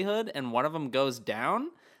livelihood, and one of them goes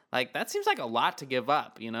down, like that seems like a lot to give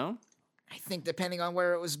up, you know? I think depending on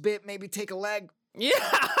where it was bit, maybe take a leg. Yeah,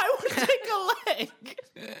 I would take a leg.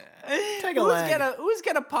 Take a leg. Who's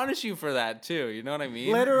gonna punish you for that too? You know what I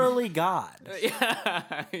mean? Literally God.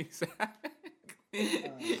 Yeah, exactly.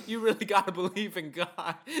 You really gotta believe in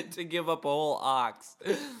God to give up a whole ox.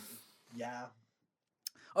 Yeah.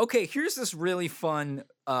 Okay, here's this really fun,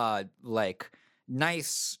 like,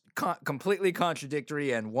 nice, completely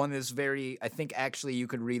contradictory, and one is very, I think actually you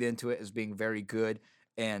could read into it as being very good,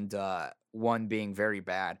 and one being very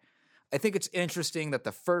bad. I think it's interesting that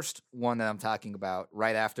the first one that I'm talking about,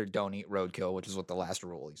 right after don't eat roadkill, which is what the last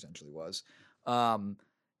rule essentially was,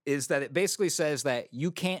 is that it basically says that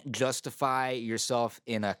you can't justify yourself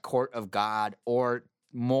in a court of God or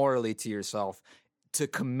morally to yourself to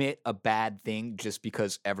commit a bad thing just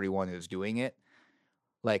because everyone is doing it.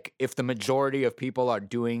 Like, if the majority of people are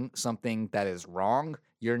doing something that is wrong,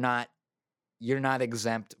 you're not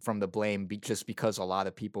exempt from the blame just because a lot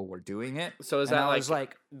of people were doing it. So is And that I was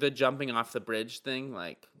like the jumping off the bridge thing?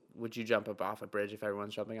 Like, would you jump up off a bridge if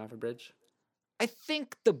everyone's jumping off a bridge? I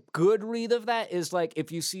think the good read of that is, like,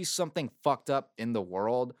 if you see something fucked up in the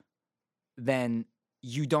world, then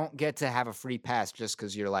you don't get to have a free pass just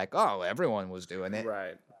because you're like, oh, everyone was doing it.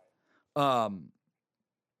 Right.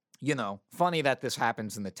 You know, funny that this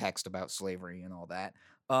happens in the text about slavery and all that.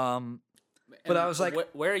 But I was like,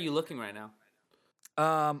 where are you looking right now?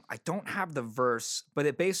 I don't have the verse, but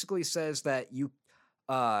it basically says that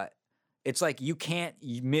it's like you can't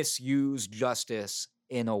misuse justice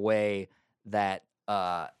in a way that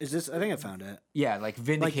Is this? I think I found it. yeah, like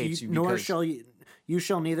vindicates you. Nor Because, shall you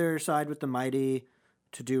shall neither side with the mighty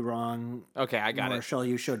to do wrong. Okay, I got nor it. shall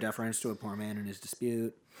you show deference to a poor man in his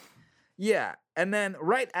dispute. Yeah, and then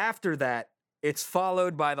right after that, it's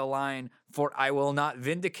followed by the line, "For I will not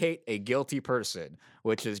vindicate a guilty person,"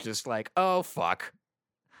 which is just like, oh, fuck.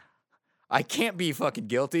 I can't be fucking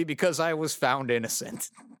guilty because I was found innocent.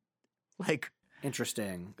 Like,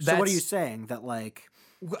 Interesting. So what are you That's- saying? That like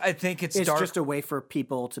I think it's it's dark. just a way for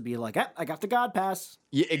people to be like, I got the God pass.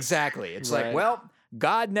 Yeah, exactly. It's like, Right. well,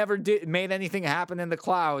 God never made anything happen in the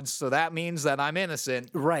clouds, so that means that I'm innocent.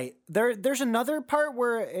 Right. There's another part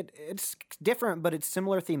where it's different, but it's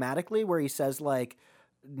similar thematically, where he says like,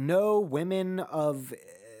 no women of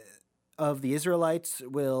the Israelites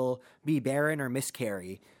will be barren or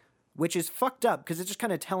miscarry, which is fucked up because it's just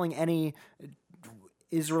kind of telling any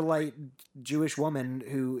Israelite Jewish woman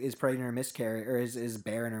who is pregnant or miscarry or is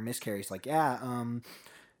barren or miscarries, like, yeah,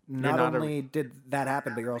 not not a- only did that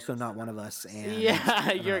happen, but you're also not one of us, and Yeah,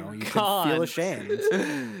 I don't you're know, you should gone. feel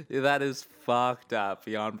ashamed. That is fucked up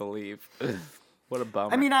beyond belief. What a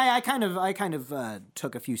bummer. I mean, I kind of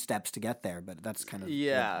took a few steps to get there, but that's kind of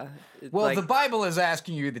yeah. It's Well, like, the Bible is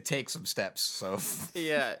asking you to take some steps, so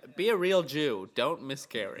yeah, be a real Jew. Don't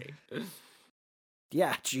miscarry.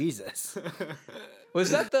 yeah, Jesus. was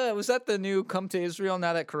that the new "Come to Israel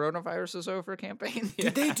Now That Coronavirus Is Over" campaign?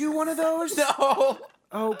 Did they do one of those? No.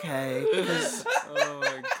 Okay, 'cause Oh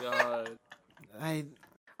my god.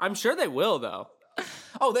 I'm sure they will though.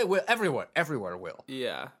 Oh, they will. Everywhere will.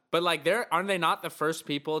 Yeah, but like, aren't they not the first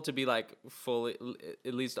people to be like fully,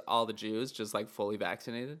 at least all the Jews, just like fully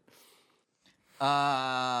vaccinated? They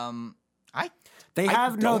I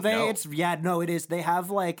have no. don't They know. it's yeah no. It is. They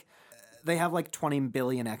have like 20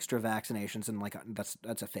 billion extra vaccinations, and like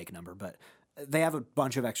that's a fake number, but they have a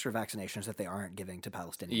bunch of extra vaccinations that they aren't giving to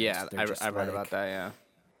Palestinians. Yeah, They're just, I read like, about that.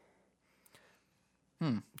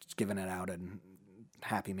 Yeah. just giving it out in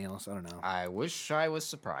Happy Meals. I don't know. I wish I was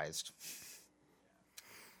surprised.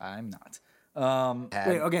 I'm not.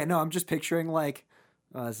 Wait, okay, no, I'm just picturing like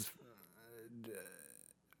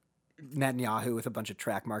Netanyahu with a bunch of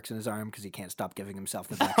track marks in his arm because he can't stop giving himself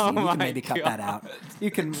the vaccine. You my can maybe cut that out. You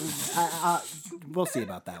can. We'll see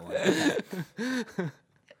about that one.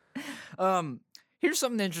 Okay. Here's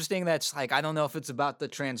something interesting that's like, I don't know if it's about the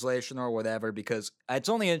translation or whatever, because it's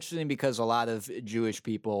only interesting because a lot of Jewish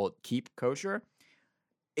people keep kosher.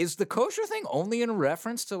 Is the kosher thing only in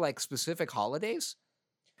reference to like specific holidays?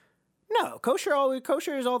 No, kosher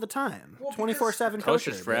is all the time. 24/7 kosher.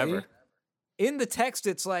 Kosher's forever. baby. In the text,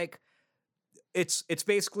 it's like, it's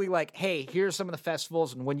basically like, hey, here's some of the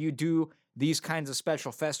festivals, and when you do these kinds of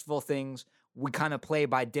special festival things, we kind of play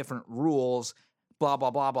by different rules. Blah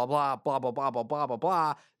blah blah blah blah blah blah blah blah blah blah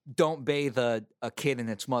blah. Don't bathe a kid in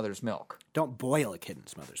its mother's milk. Don't boil a kid in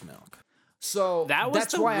its mother's milk. So That was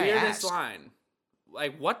that's the why I weirdest asked. line.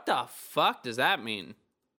 Like, what the fuck does that mean?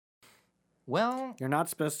 Well, You're not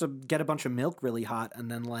supposed to get a bunch of milk really hot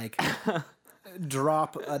and then like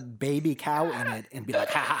drop a baby cow in it and be like,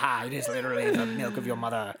 ha ha ha! It is literally the milk of your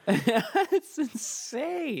mother. It's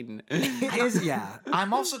insane. It is, yeah.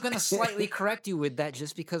 I'm also going to slightly correct you with that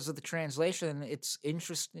just because of the translation. It's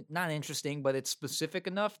not interesting, but it's specific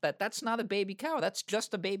enough that that's not a baby cow. That's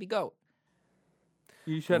just a baby goat.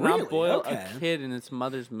 You should Really? not boil Okay. a kid in its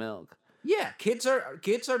mother's milk. Yeah, kids are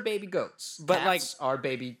baby goats, But, cats are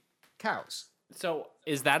baby cows. So,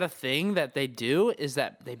 is that a thing that they do? Is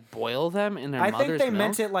that they boil them in their I mother's think they milk?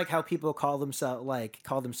 meant it like how people call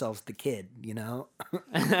themselves the kid, you know?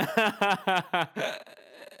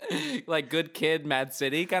 Like Good Kid, Mad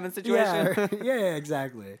City kind of situation. Yeah, yeah,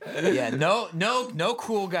 exactly. Yeah, no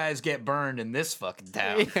cool guys get burned in this fucking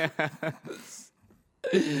town.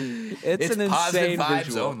 It's an positive insane vibes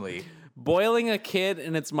visual. only. Boiling a kid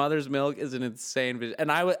in its mother's milk is an insane vision.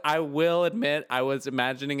 And I will admit, I was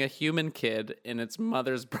imagining a human kid in its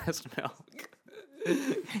mother's breast milk.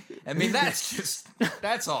 I mean,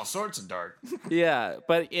 that's all sorts of dark. Yeah,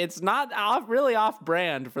 but it's not really off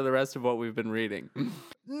brand for the rest of what we've been reading.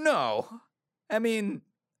 No, I mean,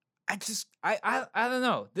 I don't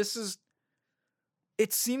know.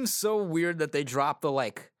 It seems so weird that they dropped the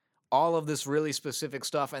like all of this really specific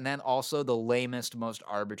stuff and then also the lamest, most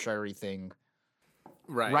arbitrary thing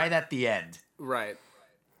right at the end. Right.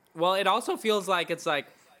 Well, it also feels like it's like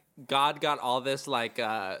God got all this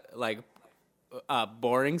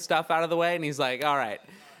boring stuff out of the way, and he's like, "All right,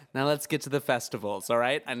 now let's get to the festivals. All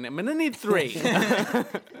right, and I'm gonna need 3."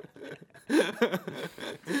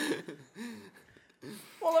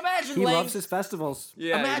 Well, imagine He loves his festivals.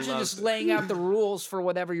 Yeah, he imagine loves just it. laying out the rules for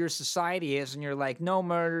whatever your society is, and you're like, no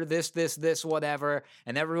murder, this, whatever,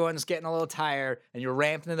 and everyone's getting a little tired, and you're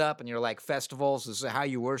ramping it up, and you're like, festivals, this is how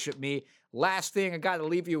you worship me. Last thing I got to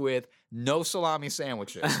leave you with, no salami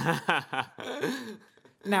sandwiches.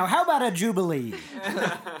 Now, how about a jubilee?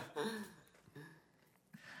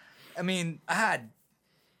 I mean, And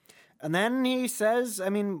then he says, I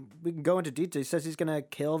mean, we can go into detail. He says he's going to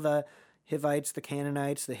kill the Hivites, the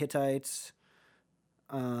Canaanites, the Hittites,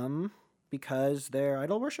 because they're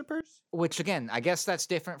idol worshippers. which again, I guess that's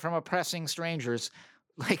different from oppressing strangers.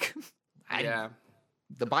 Like, Yeah.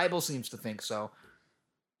 the Bible seems to think so.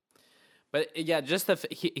 But yeah, just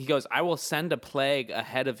he goes, I will send a plague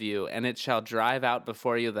ahead of you, and it shall drive out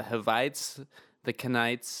before you the Hivites, the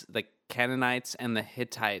Canaanites, and the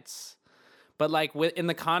Hittites. But like in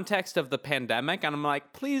the context of the pandemic, and I'm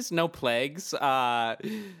like, please, no plagues. That'll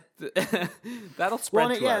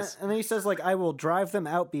spread to us. And then he says, like, I will drive them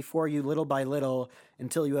out before you little by little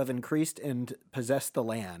until you have increased and possessed the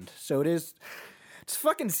land. So it's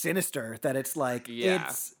fucking sinister that it's like,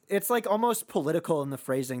 Yeah. it's like almost political in the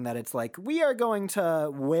phrasing that it's like, we are going to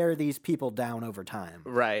wear these people down over time.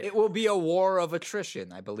 Right. It will be a war of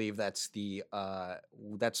attrition. I believe that's the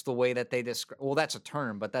way that they describe. Well, that's a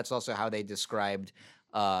term, but that's also how they described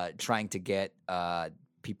trying to get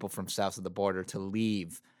people from south of the border to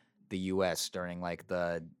leave the U.S. during like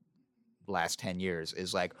the last 10 years.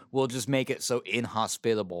 Is like, we'll just make it so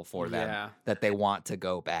inhospitable for them Yeah. that they want to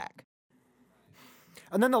go back.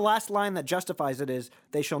 And then the last line that justifies it is,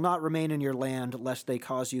 they shall not remain in your land lest they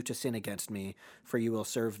cause you to sin against me, for you will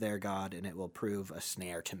serve their God and it will prove a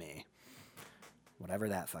snare to me. Whatever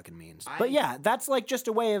that fucking means. But yeah, that's like just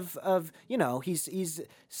a way of you know, he's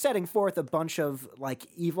setting forth a bunch of like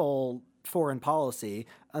evil foreign policy,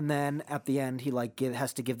 and then at the end he like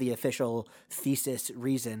has to give the official thesis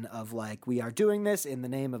reason of like, we are doing this in the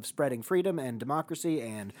name of spreading freedom and democracy,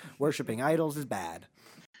 and worshiping idols is bad.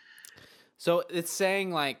 So it's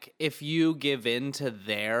saying, like, if you give in to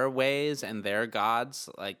their ways and their gods,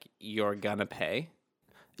 like, you're gonna pay.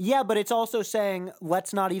 Yeah, but it's also saying,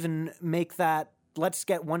 let's not even make that, let's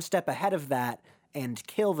get one step ahead of that and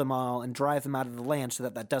kill them all and drive them out of the land so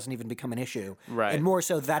that that doesn't even become an issue. Right. And more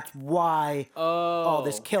so, that's why all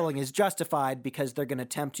this killing is justified, because they're going to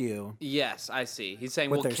tempt you. Yes, I see. He's saying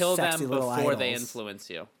With we'll their kill them sexy little before they idols. influence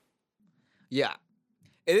you. Yeah.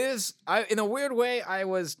 It is, in a weird way, I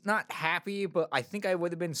was not happy, but I think I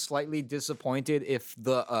would have been slightly disappointed if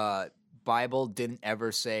the Bible didn't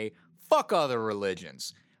ever say, fuck other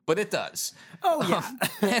religions. But it does. Oh, yeah.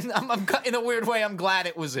 And I'm, in a weird way, I'm glad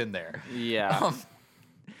it was in there. Yeah.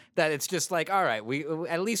 That it's just like, all right,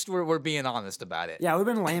 at least we're being honest about it. Yeah, it would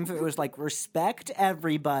have been lame if it was like, respect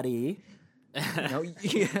everybody. You know?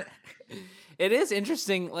 Yeah. It is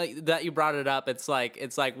interesting, like, that you brought it up. It's like,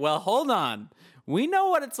 well, hold on. We know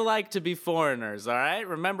what it's like to be foreigners, all right?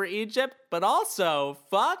 Remember Egypt? But also,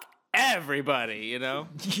 fuck everybody, you know?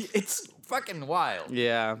 It's fucking wild.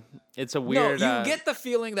 Yeah. It's a No, weird... you get the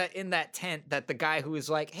feeling that in that tent, that the guy who is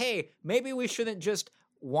like, hey, maybe we shouldn't just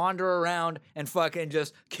wander around and fucking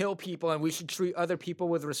just kill people, and we should treat other people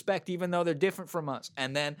with respect even though they're different from us,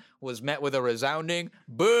 and then was met with a resounding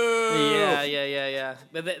boo. Yeah.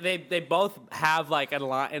 But they both have, like, a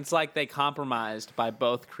line. It's like they compromised by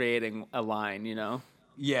both creating a line, you know?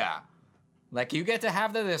 Yeah. Like, you get to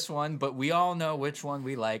have this one, but we all know which one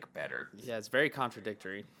we like better. Yeah, it's very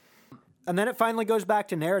contradictory. And then it finally goes back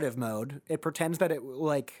to narrative mode. It pretends that it,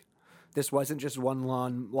 like, this wasn't just one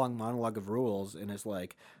long monologue of rules, and it's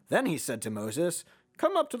like, then he said to Moses,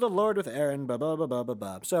 come up to the Lord with Aaron, blah, blah, blah, blah, blah,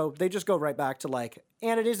 blah. So they just go right back to, like,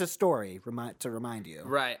 and it is a story to remind you.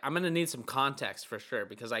 Right. I'm going to need some context for sure,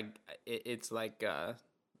 because it's like...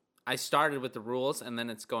 I started with the rules, and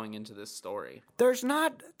then it's going into this story. There's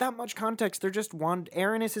not that much context. They're just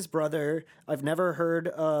Aaron is his brother. I've never heard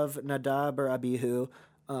of Nadab or Abihu.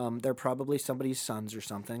 They're probably somebody's sons or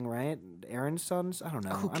something, right? Aaron's sons? I don't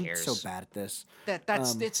know. Who cares? I'm so bad at this.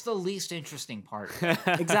 That's it's the least interesting part.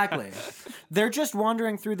 Exactly. They're just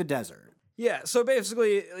wandering through the desert. Yeah, so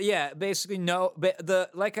basically no,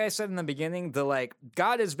 but like I said in the beginning,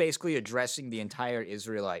 God is basically addressing the entire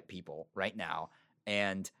Israelite people right now,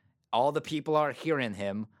 and all the people are hearing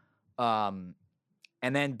him. And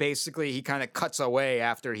then basically he kind of cuts away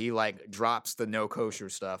after he like drops the no kosher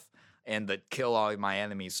stuff and the kill all my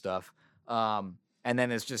enemies stuff. And then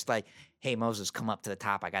it's just like, hey, Moses, come up to the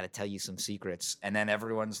top. I got to tell you some secrets. And then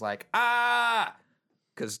everyone's like, ah,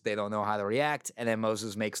 because they don't know how to react. And then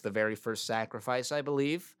Moses makes the very first sacrifice, I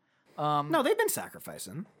believe. No, they've been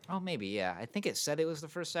sacrificing. Oh, maybe, yeah. I think it said it was the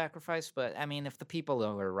first sacrifice, but I mean, if the people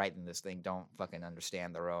who are writing this thing don't fucking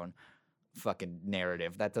understand their own fucking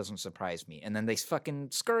narrative, that doesn't surprise me. And then they fucking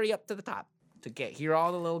scurry up to the top to hear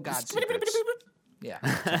all the little God secrets. Yeah.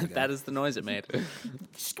 That is the noise it made.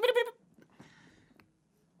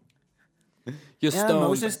 You Yeah, stoned.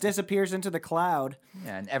 Moses disappears into the cloud.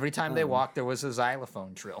 Yeah, and every time they walk, there was a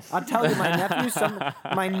xylophone trill. I'll tell you,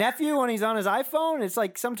 my nephew, when he's on his iPhone, it's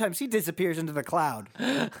like sometimes he disappears into the cloud.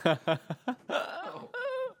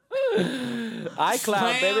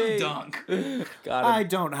 iCloud, baby. Dunk. Got I him.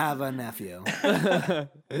 don't have a nephew.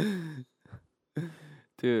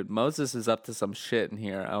 Dude, Moses is up to some shit in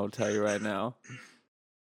here. I will tell you right now.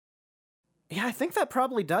 Yeah, I think that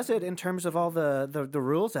probably does it in terms of all the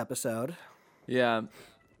rules episode. Yeah.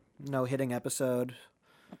 No hitting episode.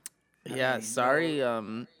 Yeah, sorry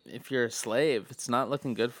if you're a slave. It's not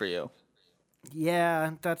looking good for you.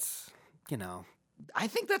 Yeah, that's, you know. I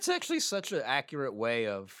think that's actually such an accurate way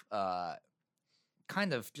of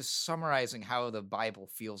kind of just summarizing how the Bible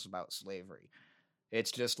feels about slavery.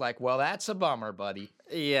 It's just like, well, that's a bummer, buddy.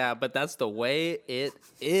 Yeah, but that's the way it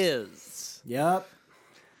is. Yep.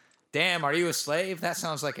 Damn, are you a slave? That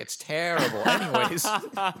sounds like it's terrible. Anyways.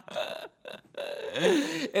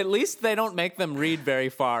 At least they don't make them read very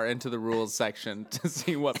far into the rules section to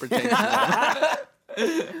see what pertains to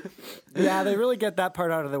them. Yeah, they really get that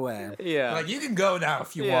part out of the way. Yeah. Like, you can go now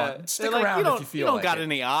if you want. Stick They're like, around if you feel You don't like got it.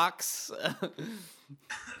 any ox.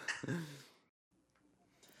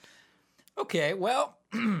 Okay, well,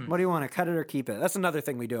 What do you want to cut it or keep it? That's another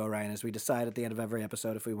thing we do, Orion, is we decide at the end of every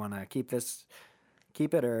episode if we want to keep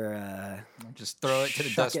it or just throw it to the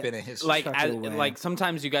Shuck it. dustbin in his like, Tuck it away. like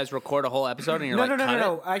sometimes you guys record a whole episode and you're no, like, no, no, cut no, it?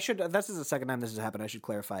 no. I should. This is the second time this has happened. I should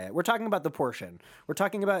clarify it. We're talking about the portion. We're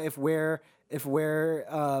talking about if we are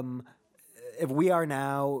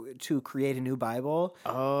now to create a new Bible.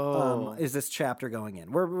 Oh. Is this chapter going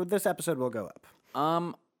in? This episode will go up.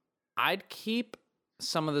 I'd keep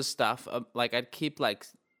some of the stuff. Like I'd keep like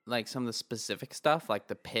some of the specific stuff, like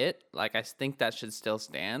the pit. Like I think that should still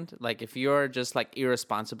stand. Like if you're just like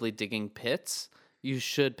irresponsibly digging pits, you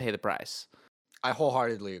should pay the price. I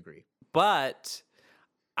wholeheartedly agree. But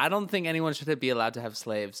I don't think anyone should be allowed to have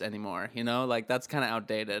slaves anymore. You know, like that's kind of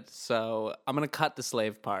outdated. So I'm gonna cut the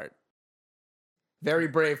slave part. Very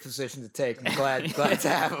brave position to take. I'm glad to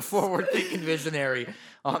have a forward-thinking visionary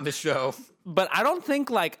on the show. But I don't think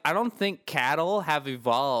cattle have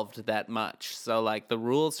evolved that much. So like the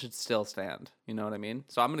rules should still stand. You know what I mean?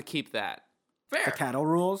 So I'm gonna keep that. The cattle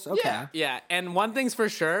rules. Okay. Yeah, and one thing's for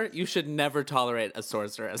sure, you should never tolerate a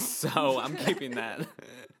sorceress. So I'm keeping that.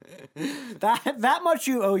 That much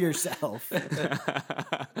you owe yourself.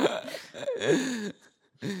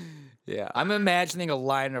 Yeah. I'm imagining a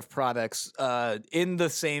line of products in the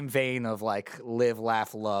same vein of like live,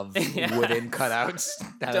 laugh, love wooden cutouts.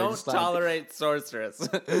 that are Don't just like- tolerate sorceress.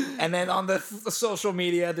 And then on the social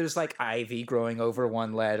media, there's like ivy growing over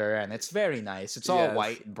one letter, and it's very nice. It's all Yes.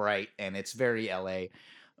 white and bright, and it's very LA.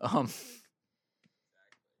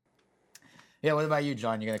 Yeah, what about you,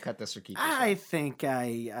 John? You gonna cut this or keep this? I think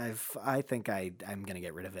I'm gonna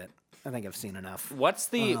get rid of it. I think I've seen enough. What's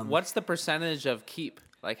the percentage of keep?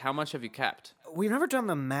 Like how much have you kept? We've never done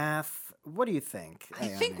the math. What do you think? I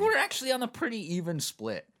think we're actually on a pretty even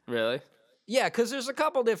split. Really? Yeah, because there's a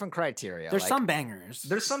couple different criteria. There's like, some bangers.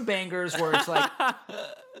 There's some bangers where it's like,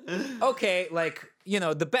 okay, like, you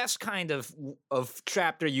know, the best kind of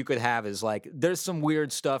chapter you could have is like, there's some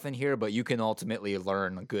weird stuff in here, but you can ultimately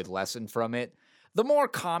learn a good lesson from it. The more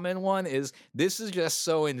common one is, this is just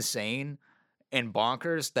so insane and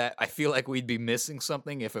bonkers that I feel like we'd be missing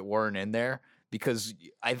something if it weren't in there. Because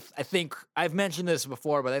I think I've mentioned this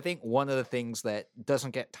before, but I think one of the things that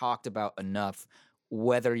doesn't get talked about enough,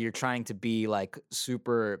 whether you're trying to be like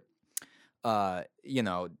super, fucking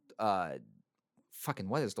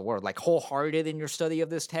what is the word? Like wholehearted in your study of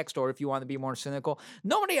this text, or if you want to be more cynical,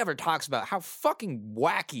 nobody ever talks about how fucking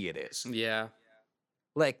wacky it is. Yeah.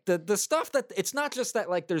 Like the stuff that it's not just that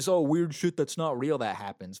like there's weird shit that's not real that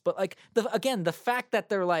happens, but like the fact that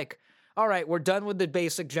they're like, all right, we're done with the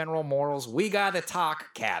basic general morals. We gotta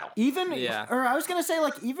talk cattle. Or I was gonna say,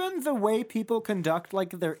 like, even the way people conduct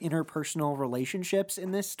like their interpersonal relationships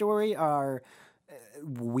in this story are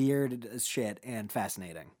weird as shit and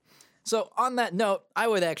fascinating. So on that note, I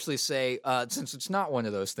would actually say, since it's not one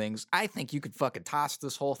of those things, I think you could fucking toss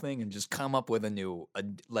this whole thing and just come up with a new,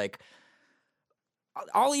 like.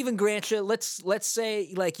 I'll even grant you. Let's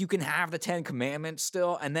say like you can have the 10 Commandments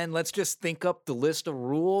still, and then let's just think up the list of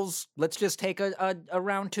rules. Let's just take a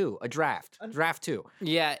round two, a draft 2.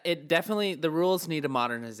 Yeah, the rules need a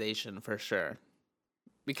modernization for sure.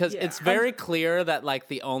 Because it's very clear that like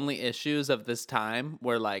the only issues of this time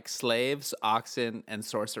were like slaves, oxen, and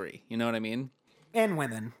sorcery. You know what I mean? And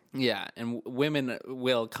women. Yeah, and women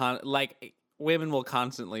will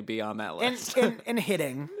constantly be on that list. And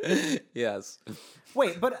hitting. Yes.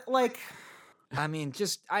 Wait, but like, I mean,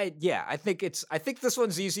 I think this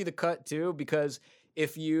one's easy to cut too, because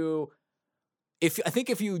if you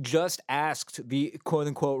just asked the quote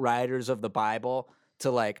unquote writers of the Bible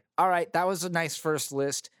to like, all right, that was a nice first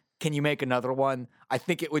list. Can you make another one? I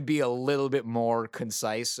think it would be a little bit more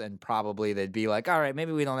concise, and probably they'd be like, all right,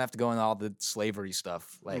 maybe we don't have to go into all the slavery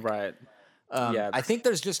stuff. Like, Right. I think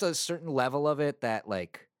there's just a certain level of it that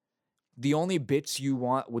like the only bits you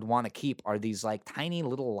would want to keep are these like tiny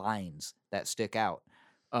little lines that stick out.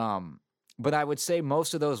 But I would say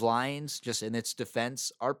most of those lines, just in its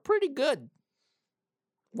defense, are pretty good.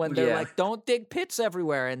 When they're like, don't dig pits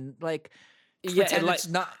everywhere, and like, pretend like, it's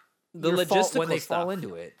not the your fault when logistical they stuff. fall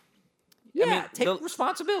into it. Yeah, mean, take the-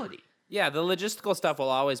 responsibility. Yeah, the logistical stuff will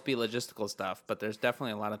always be logistical stuff, but there's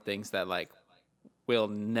definitely a lot of things that like will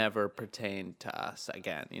never pertain to us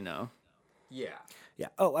again, you know? Yeah. Yeah.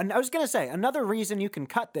 Oh, and I was going to say, another reason you can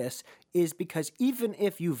cut this is because even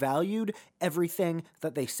if you valued everything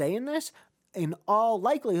that they say in this, in all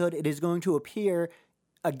likelihood, it is going to appear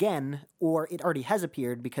again, or it already has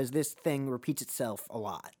appeared, because this thing repeats itself a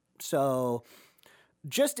lot. So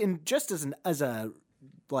just as an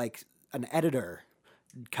editor,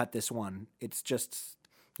 cut this one. It's just,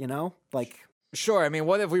 like... Sure. I mean,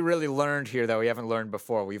 what have we really learned here that we haven't learned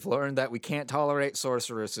before? We've learned that we can't tolerate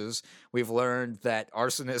sorceresses. We've learned that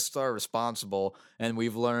arsonists are responsible. And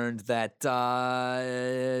we've learned that,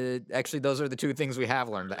 actually, those are the two things we have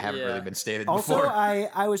learned that haven't really been stated Also, before.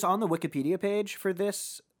 I was on the Wikipedia page for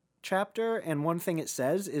this chapter, and one thing it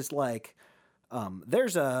says is, like,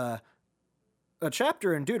 there's a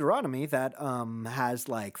chapter in Deuteronomy that has,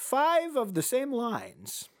 like, 5 of the same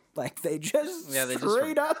lines. Like, they just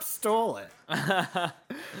straight up stole it.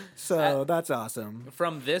 So that's awesome.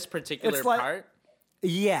 From this particular It's like- part?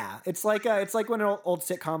 Yeah, it's like when old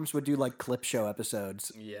sitcoms would do like clip show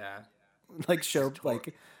episodes, Yeah. like show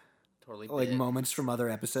like Totally. bit. moments from other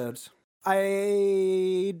episodes.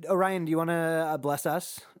 Orion, do you want to bless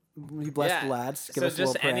us? You bless the lads. Give so us a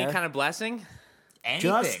little just prayer. any kind of blessing?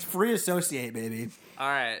 Just free associate, baby. All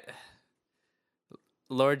right.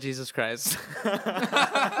 Lord Jesus Christ.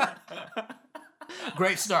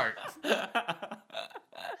 Great start.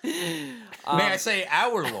 May I say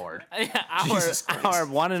our Lord? Jesus Christ. Our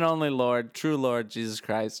one and only Lord, true Lord Jesus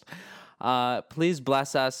Christ. Please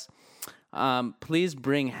bless us. Please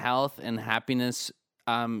bring health and happiness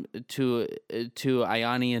to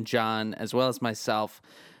Ayani and John, as well as myself.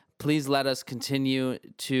 Please let us continue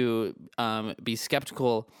to be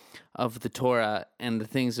skeptical of the Torah and the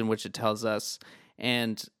things in which it tells us.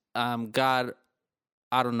 And God,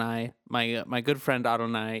 Adonai, my good friend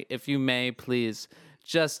Adonai, if you may, please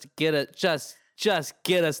just get us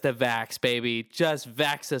the vax, baby. Just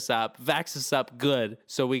vax us up good,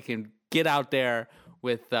 so we can get out there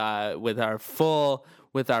with our full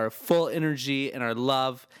energy and our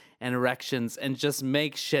love and erections, and just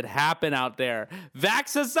make shit happen out there.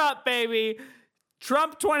 Vax us up, baby.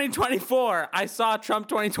 Trump 2024. I saw Trump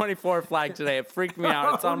 2024 flag today. It freaked me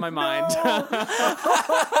out. It's on my mind. Wow.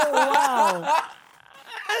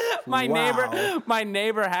 My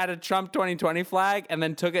neighbor had a Trump 2020 flag and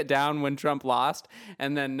then took it down when Trump lost.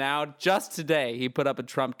 And then now, just today, he put up a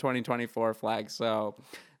Trump 2024 flag. So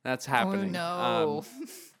that's happening. Oh, no.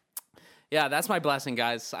 Yeah, that's my blessing,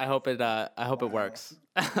 guys. I hope it works.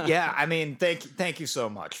 Yeah, I mean, thank you so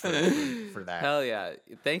much for that. Hell yeah.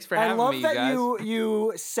 Thanks for I having love me, that you guys.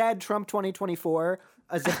 you said Trump 2024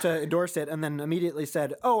 as if to endorse it, and then immediately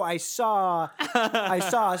said, "Oh, I saw a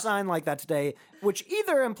sign like that today," which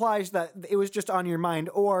either implies that it was just on your mind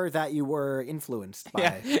or that you were influenced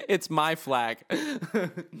by. Yeah, it's my flag.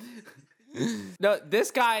 No, this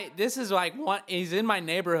is like he's in my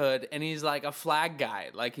neighborhood and he's like a flag guy.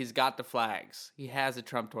 Like, he's got the flags. He has a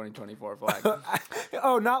Trump 2024 flag.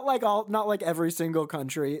 Oh, not like every single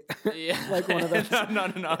country. Yeah. Like one of those.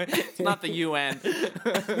 No. It's not the UN.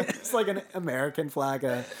 It's like an American flag,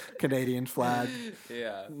 a Canadian flag,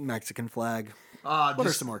 Yeah. Mexican flag. What are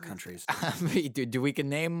just- some more countries? Do we can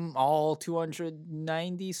name all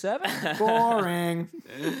 297? Boring.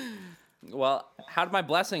 Well, how did my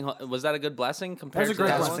blessing? Was that a good blessing compared That was a to great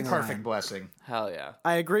that blessing. one? Perfect blessing. Hell yeah.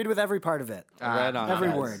 I agreed with every part of it. Right on. Every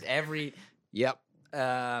guys. word. Yep.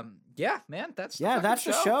 Yeah, man. That's That's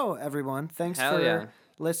the show, everyone. Thanks Hell for yeah.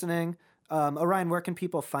 listening. Orion, where can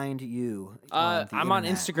people find you? On the I'm on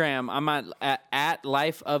internet? Instagram. I'm at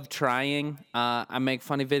Life of Trying. I make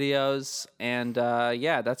funny videos, and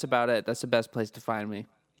yeah, that's about it. That's the best place to find me.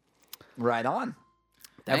 Right on.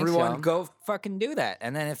 Thanks, Everyone, y'all. go fucking do that.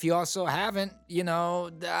 And then if you also haven't,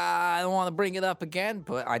 I don't want to bring it up again,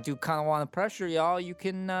 but I do kind of want to pressure y'all. You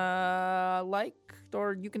can like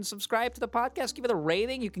or you can subscribe to the podcast, give it a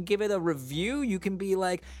rating, you can give it a review, you can be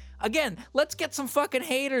like, again, let's get some fucking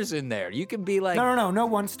haters in there. You can be like, No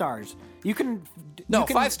 1 stars. You can no, you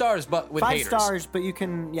can, 5 stars, but with 5 haters. stars, but you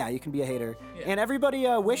can be a hater. Yeah. And everybody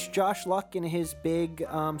wish Josh luck in his big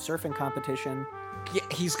surfing competition. Yeah,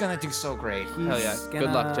 he's gonna do so great. Hell yeah. He's Good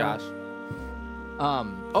luck, gonna- Josh.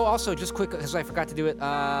 Also, just quick, because I forgot to do it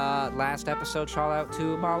last episode, shout out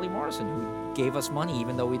to Molly Morrison, who gave us money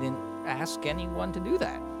even though we didn't ask anyone to do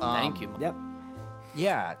that. Thank you. Yep.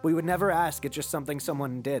 Yeah, We would never ask. It's just something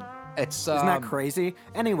someone did. it's Isn't that crazy?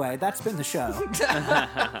 Anyway, that's been the show.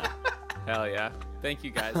 Hell yeah. Thank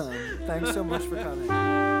you guys. Thanks so much for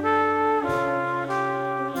coming.